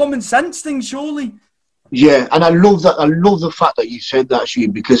 It's a common sense thing, surely. Yeah, and I love that. I love the fact that you said that,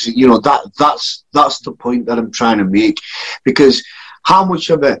 Shane, because that's the point that I'm trying to make. Because how much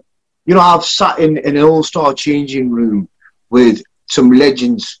of it, I've sat in an all-star changing room with some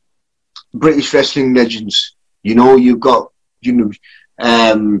legends, British wrestling legends. You've got,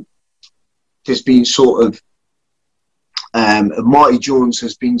 there's been sort of Marty Jones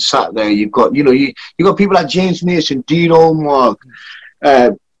has been sat there. You've got, you got people like James Mason, Dean Allmark,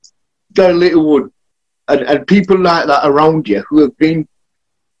 Darren Littlewood, and people like that around you who have been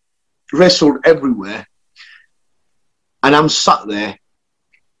wrestled everywhere. And I'm sat there,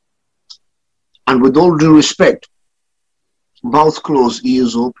 and with all due respect, mouth closed,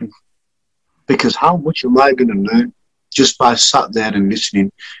 ears open, because how much am I going to learn just by sat there and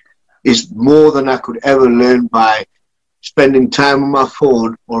listening? Is more than I could ever learn by spending time on my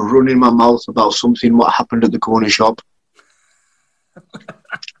phone or running my mouth about something what happened at the corner shop.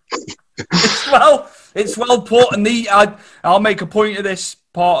 It's well put, and I'll make a point of this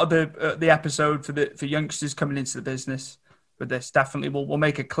part of the episode for youngsters coming into the business. With this, definitely we'll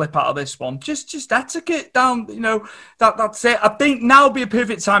make a clip out of this one. Just etiquette down, that's it. I think now would be a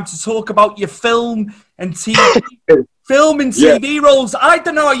perfect time to talk about your film and TV. TV roles. I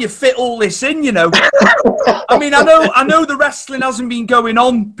don't know how you fit all this in, I mean, I know the wrestling hasn't been going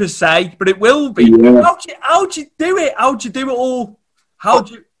on per se, but it will be. Yeah. How'd you do it? How'd you do it all?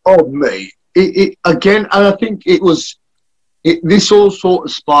 Oh, mate. It again, and I think this all sort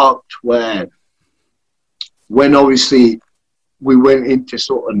of sparked when obviously we went into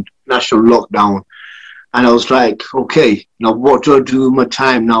sort of national lockdown, And I was like, okay, now what do I do with my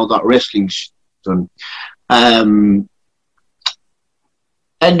time now that wrestling's done?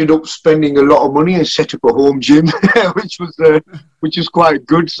 Ended up spending a lot of money and set up a home gym, which was quite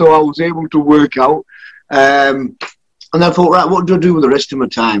good. So I was able to work out. And I thought, right, what do I do with the rest of my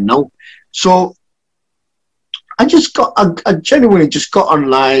time now? So I genuinely just got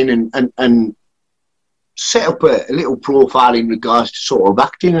online and set up a little profile in regards to sort of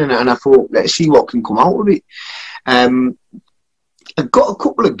acting, and I thought, let's see what can come out of it. I got a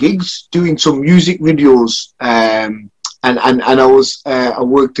couple of gigs doing some music videos, and I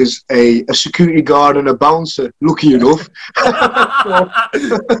worked as a security guard and a bouncer, lucky enough.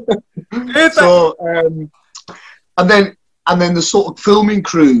 And then the sort of filming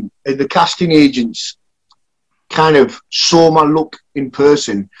crew and the casting agents kind of saw my look in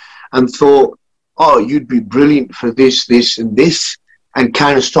person and thought, oh, you'd be brilliant for this, this, and this, and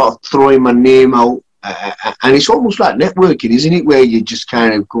kind of started throwing my name out. And it's almost like networking, isn't it, where you just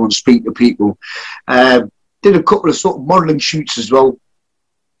kind of go and speak to people. Did a couple of sort of modelling shoots as well.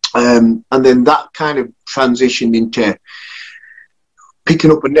 And then that kind of transitioned into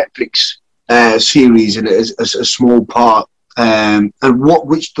picking up a Netflix series and as a small part. And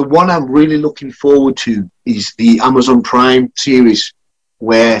the one I'm really looking forward to is the Amazon Prime series,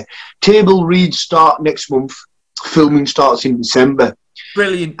 where table reads start next month. Filming starts in December.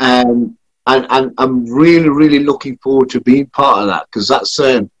 Brilliant. And I'm really, really looking forward to being part of that, because that's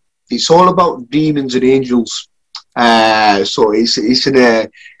it's all about demons and angels. So it's in a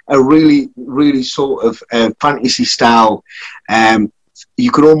really, really sort of fantasy style.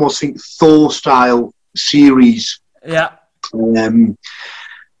 You could almost think Thor style series. Yeah.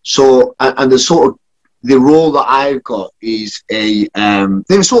 So the role that I've got is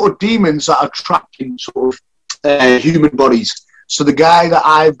they're sort of demons that are trapped in sort of human bodies. So the guy that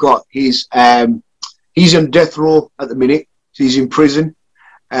I've got, he's on death row at the minute. He's in prison,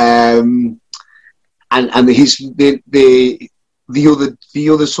 and the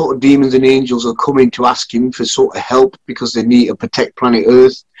other sort of demons and angels are coming to ask him for sort of help because they need to protect planet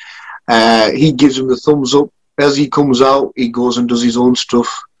Earth. He gives them the thumbs up. As he comes out, he goes and does his own stuff.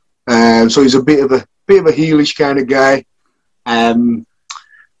 So he's a bit of a heelish kind of guy.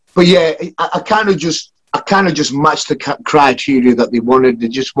 But yeah, I kind of just matched the criteria that they wanted. They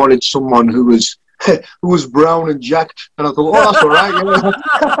just wanted someone who was brown and jacked, and I thought, oh, that's all right. Yeah.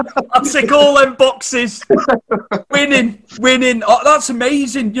 I'll tick all them boxes. Winning. Oh, that's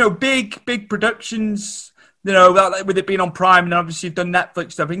amazing. You know, big productions. You know, with it being on Prime, and obviously you've done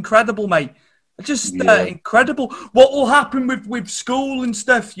Netflix stuff. Incredible, mate. Just incredible. What will happen with school and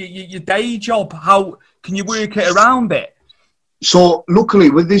stuff? Your day job? How can you work it around it? So luckily,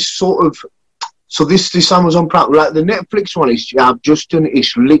 with this sort of, this Amazon Prime, like the Netflix one is, I've just done.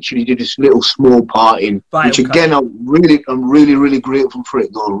 It's literally did this little small part in, which again, I'm really grateful for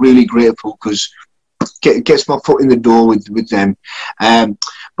it though. Really grateful because it gets my foot in the door with them.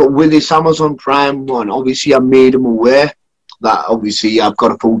 But with this Amazon Prime one, obviously I made them aware that obviously I've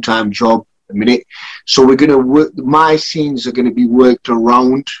got a full-time job a minute, so we're going to work. My scenes are going to be worked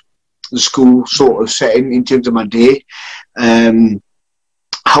around the school sort of setting in terms of my day.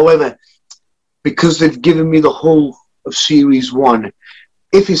 However, because they've given me the whole of series 1,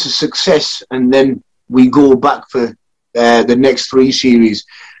 if it's a success and then we go back for the next 3 series,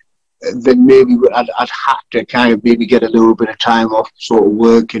 then maybe I'd have to kind of maybe get a little bit of time off sort of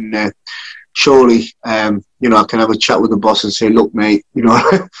work, and surely I can have a chat with the boss and say, look mate,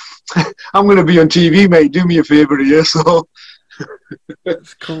 I'm going to be on TV, mate. Do me a favour here. So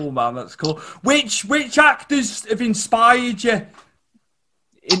that's cool, man. That's cool. Which actors have inspired you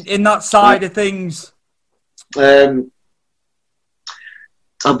in that side of things? I'll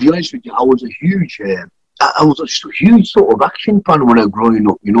be honest with you. I was just a huge sort of action fan when I was growing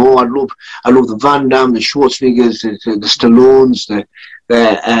up. You know, I love the Van Damme, the Schwarzeneggers, the Stallones,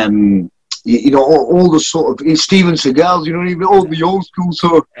 all the sort of Steven Seagals, even all the old school,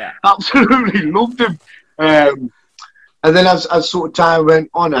 so absolutely loved him. And then as sort of time went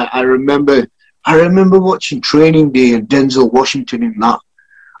on, I remember watching Training Day and Denzel Washington in that,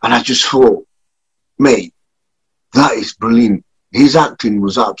 and I just thought, mate, that is brilliant. His acting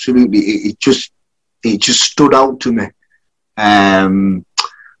was absolutely, it just stood out to me.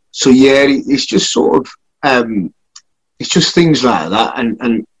 So yeah, it's just sort of, it's just things like that,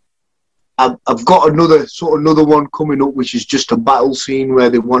 and I've got another one coming up, which is just a battle scene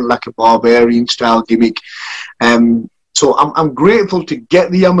where they want like a barbarian style gimmick. So I'm grateful to get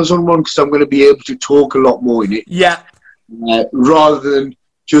the Amazon one because I'm going to be able to talk a lot more in it. Yeah. Rather than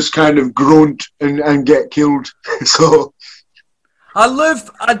just kind of grunt and get killed. So do you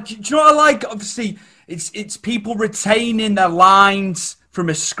know what I like? Obviously, it's people retaining their lines from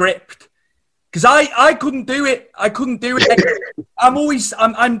a script. Because I couldn't do it. I couldn't do it. I'm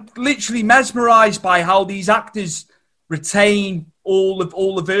literally mesmerised by how these actors retain all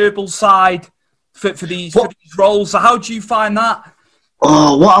the verbal side for these roles. So how do you find that?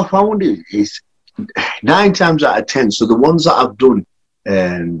 Oh, what I found is 9 times out of 10. So the ones that I've done,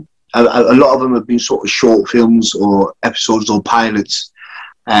 a lot of them have been sort of short films or episodes or pilots,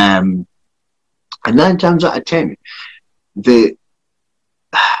 and 9 times out of 10, the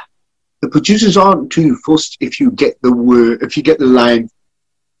producers aren't too fussed if you get the line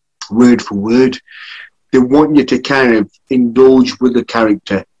word for word. They want you to kind of indulge with the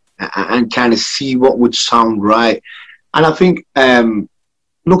character and kind of see what would sound right. And I think,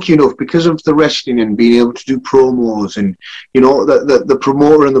 lucky enough, because of the wrestling and being able to do promos, and the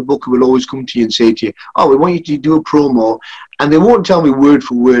promoter and the booker will always come to you and say to you, "Oh, we want you to do a promo," and they won't tell me word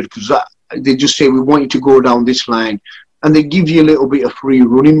for word, because they just say, "We want you to go down this line," and they give you a little bit of free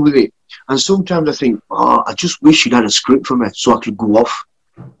running with it. And sometimes I think, "Oh, I just wish you'd had a script for me so I could go off."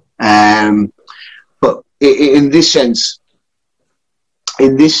 But in this sense,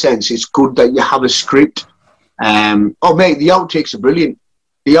 it's good that you have a script. Oh, mate, the outtakes are brilliant.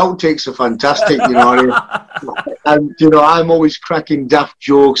 The outtakes are fantastic, and I'm always cracking daft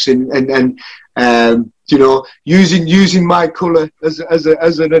jokes and using my colour as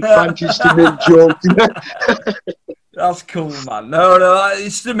an advantage to make jokes. That's cool, man. No,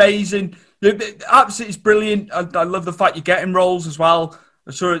 it's amazing. Absolutely, it's brilliant. I love the fact you're getting roles as well.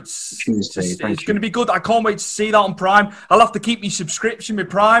 I'm sure it's going to be good. I can't wait to see that on Prime. I'll have to keep my subscription with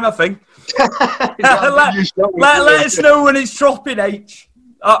Prime, I think. let us know when it's dropping, H.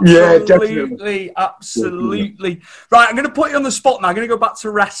 Absolutely, yeah, absolutely. Right, I'm going to put you on the spot now. I'm going to go back to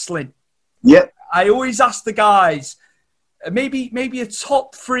wrestling. Yep. I always ask the guys, maybe a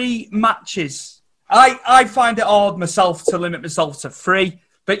top 3 matches. I find it hard myself to limit myself to 3.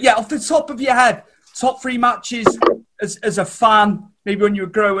 But yeah, off the top of your head, top 3 matches as a fan, maybe when you were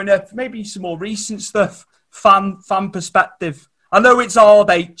growing up, maybe some more recent stuff, fan perspective. I know it's hard,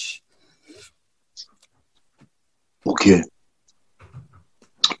 H. Okay.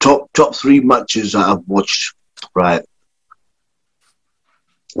 Top 3 matches that I've watched, right?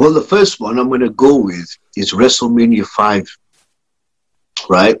 Well, the first one I'm going to go with is WrestleMania 5,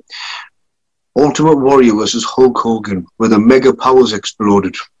 right? Ultimate Warrior versus Hulk Hogan, where the mega powers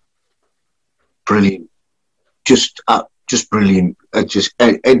exploded. Brilliant. Just brilliant.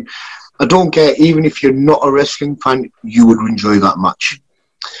 And I don't care, even if you're not a wrestling fan, you would enjoy that match.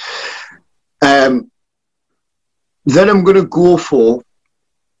 Then I'm going to go for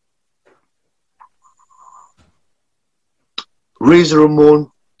Razor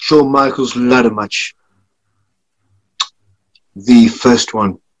Ramon, Shawn Michaels ladder match. The first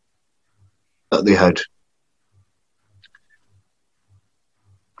one that they had.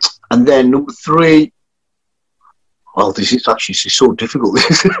 And then number 3, well, this is actually so difficult.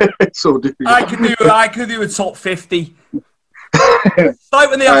 It's so difficult. I could do a top 50. It's like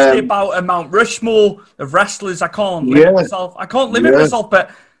when they ask me about a Mount Rushmore of wrestlers, I can't limit myself. I can't limit myself,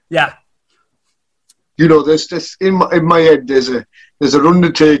 but yeah. There's this in my head. There's an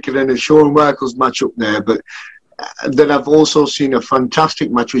Undertaker and a Shawn Michaels match up there, but then I've also seen a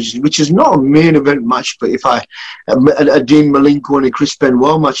fantastic match, which is not a main event match, but a Dean Malenko and a Chris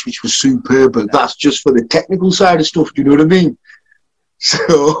Benoit match, which was superb, but that's just for the technical side of stuff. Do you know what I mean?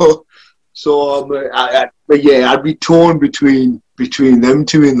 But yeah, I'd be torn between them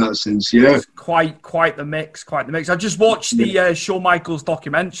two in that sense. Yeah, it's quite the mix. I just watched the Shawn Michaels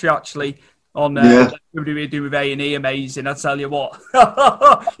documentary actually on WWE doing with A&E. Amazing, I tell you what.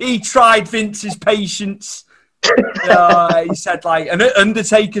 He tried Vince's patience. He said and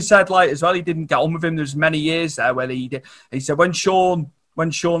Undertaker said as well, he didn't get on with him. There's many years there where he did. He said when Shawn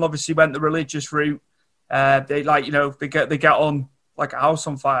obviously went the religious route, they get on like a house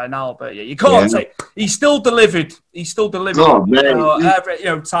on fire now. But yeah, you can't say he still delivered. Oh,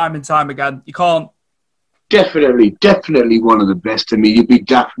 man. Time and time again. You can't. Definitely one of the best. I mean, you'd be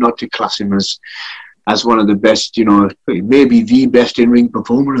daft not to class him as one of the best, maybe the best in-ring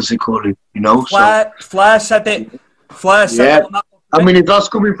performer, as they call it, Flair said it. Flair said it. I mean, if that's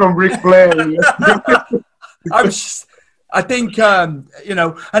coming from Ric Flair. I think, and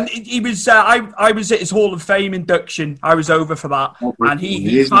he was, I was at his Hall of Fame induction. I was over for that. And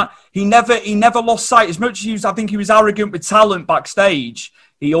he never lost sight. As much as I think he was arrogant with talent backstage,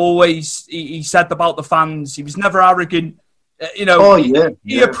 he said about the fans, he was never arrogant.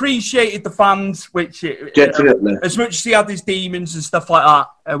 He appreciated the fans, which definitely as much as he had his demons and stuff like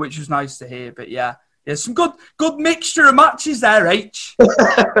that, which was nice to hear. But yeah, some good mixture of matches there, H.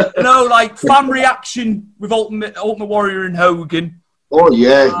 Like fan reaction with Ultimate Warrior and Hogan. Oh,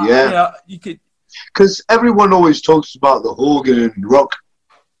 yeah. You could... Because everyone always talks about the Hogan and Rock.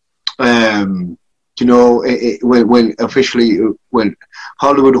 When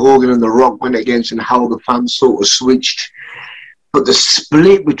Hollywood Hogan and The Rock went against, and how the fans sort of switched. But the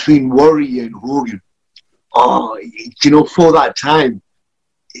split between Warrior and Hogan, for that time,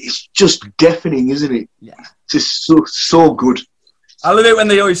 it's just deafening, isn't it? Yeah. Just so good. I love it when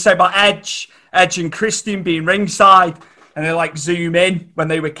they always say about Edge and Christian being ringside, and they like zoom in when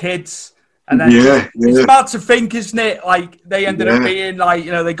they were kids. And then it's mad to think, isn't it? Like they ended up being like,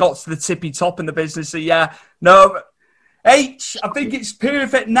 they got to the tippy top in the business. So H, I think it's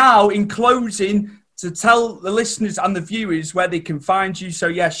perfect now in closing to tell the listeners and the viewers where they can find you.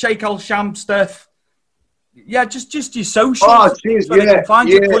 So Sheikh El Sham stuff. Yeah, just your socials. Oh, cheers. Where they can find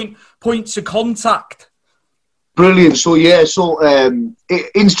your points of contact. Brilliant. So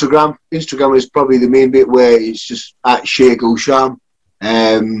Instagram is probably the main bit where it's just at Sheikh El Sham.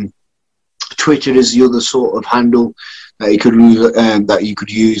 Twitter is the other sort of handle that you could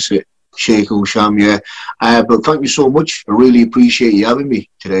use at Sheikh El Sham. But thank you so much. I really appreciate you having me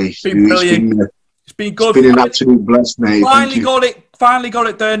today. It's been brilliant. It's been good. It's been an absolute blessed, mate. Finally got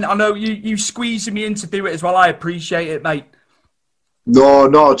it done. I know you squeezing me in to do it as well. I appreciate it, mate. No,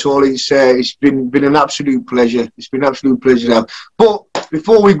 not at all. It's been an absolute pleasure. It's been an absolute pleasure now. But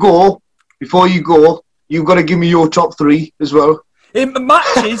before you go, you've got to give me your top 3 as well. In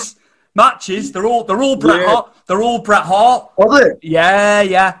matches, they're all Bret Hart. They're all Bret Hart. Are they?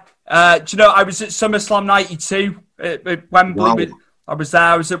 Yeah. Do you know, I was at SummerSlam 92 at Wembley. Wow. I was there.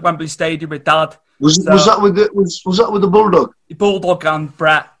 I was at Wembley Stadium with Dad. Was that with the Bulldog? Bulldog and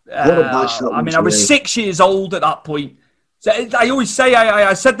Bret. What a match that was. I was 6 years old at that point. So I always say,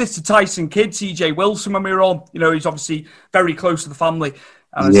 I said this to Tyson Kidd, CJ Wilson, when we were on. He's obviously very close to the family.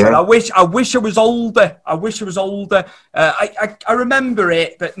 And I said, I wish I was older. I remember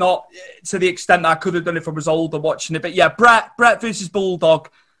it, but not to the extent that I could have done if I was older watching it. But Bret versus Bulldog,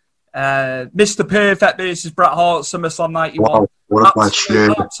 Mr. Perfect versus Bret Hart, SummerSlam 91. Wow, what a match,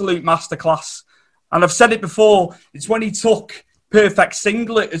 absolute masterclass. And I've said it before, it's when he took Perfect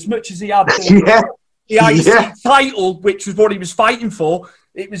Singlet, as much as he had the IC title, which was what he was fighting for,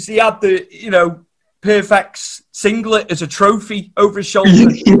 he had the, Perfect's singlet as a trophy over his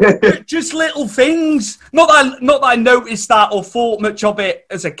shoulder. Just little things. Not that I noticed that or thought much of it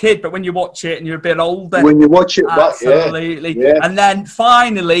as a kid, but when you watch it and you're a bit older. When you watch it back, absolutely. Yeah. And then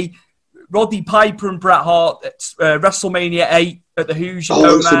finally, Roddy Piper and Bret Hart at WrestleMania 8 at the Hoosier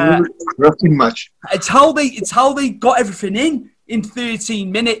Dome. It's a cracking match. It's how they got everything in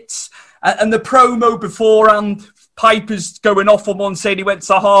 13 minutes. And the promo beforehand, Piper's going off on one saying he went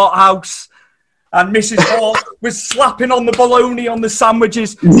to Hart House. And Mrs. Hart was slapping on the bologna on the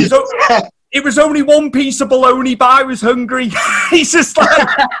sandwiches. It was only one piece of bologna, but I was hungry. He's just like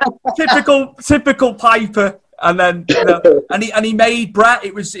typical Piper. And then he made Bret.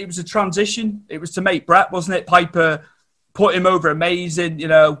 It was a transition. It was to make Bret, wasn't it? Piper put him over amazing.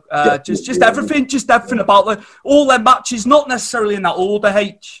 Just everything about all their matches, not necessarily in that order.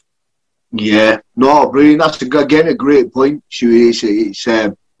 H. Yeah, no, brilliant. That's again a great point. It's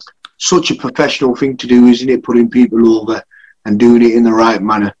such a professional thing to do, isn't it? Putting people over and doing it in the right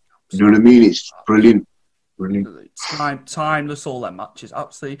manner. You know what I mean? It's brilliant. Timeless, all their matches,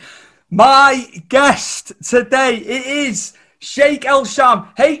 absolutely. My guest today, it is Sheikh El Sham,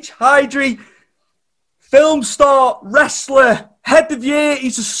 H. Hydri, film star, wrestler, head of year.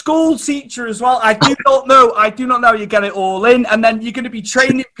 He's a school teacher as well. I do not know you get it all in. And then you're going to be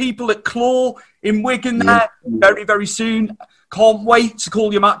training people at Claw in Wigan there very, very soon. Can't wait to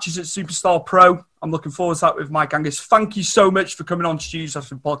call your matches at Superstar Pro. I'm looking forward to that with Mike Angus. Thank you so much for coming on Stu's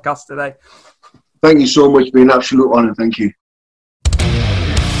Wrestling Podcast today. Thank you so much. It's been an absolute honour. Thank you.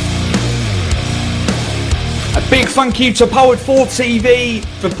 A big thank you to Powered 4 TV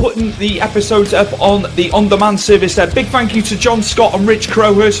for putting the episodes up on the on-demand service there. Big thank you to John Scott and Rich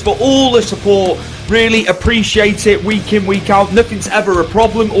Crowhurst for all the support. Really appreciate it week in, week out. Nothing's ever a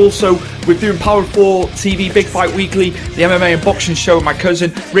problem. Also, we're doing Powered 4 TV Big Fight Weekly, the MMA and boxing show with my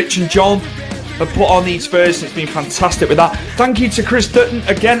cousin Rich and John have put on these first. It's been fantastic with that. Thank you to Chris Dutton,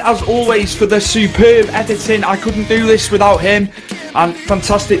 again, as always, for the superb editing. I couldn't do this without him. And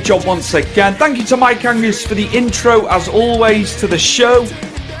fantastic job once again. Thank you to Mike Angus for the intro, as always, to the show.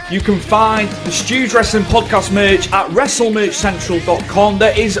 You can find the Stu's Wrestling Podcast merch at WrestleMerchCentral.com.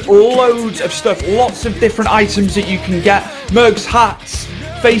 There is loads of stuff, lots of different items that you can get. Mugs, hats,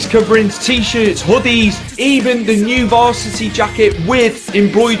 face coverings, t-shirts, hoodies, even the new varsity jacket with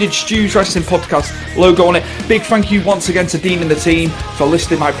embroidered Stu's Wrestling Podcast logo on it. Big thank you once again to Dean and the team for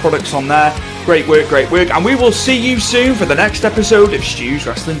listing my products on there. Great work, great work. And we will see you soon for the next episode of Stu's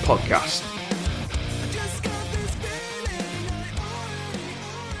Wrestling Podcast.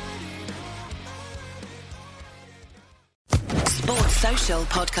 Sports Social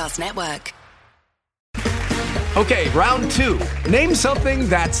Podcast Network. Okay, round 2. Name something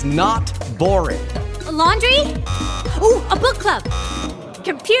that's not boring. A laundry? Ooh, a book club.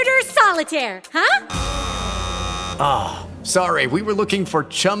 Computer solitaire, huh? Ah, oh, sorry, we were looking for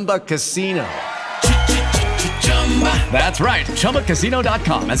Chumba Casino. That's right,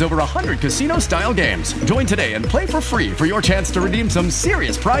 ChumbaCasino.com has over 100 casino-style games. Join today and play for free for your chance to redeem some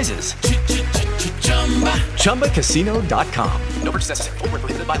serious prizes. ChumbaCasino.com. No purchase necessary. Void where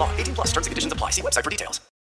prohibited by law. 18+ terms and conditions apply. See website for details.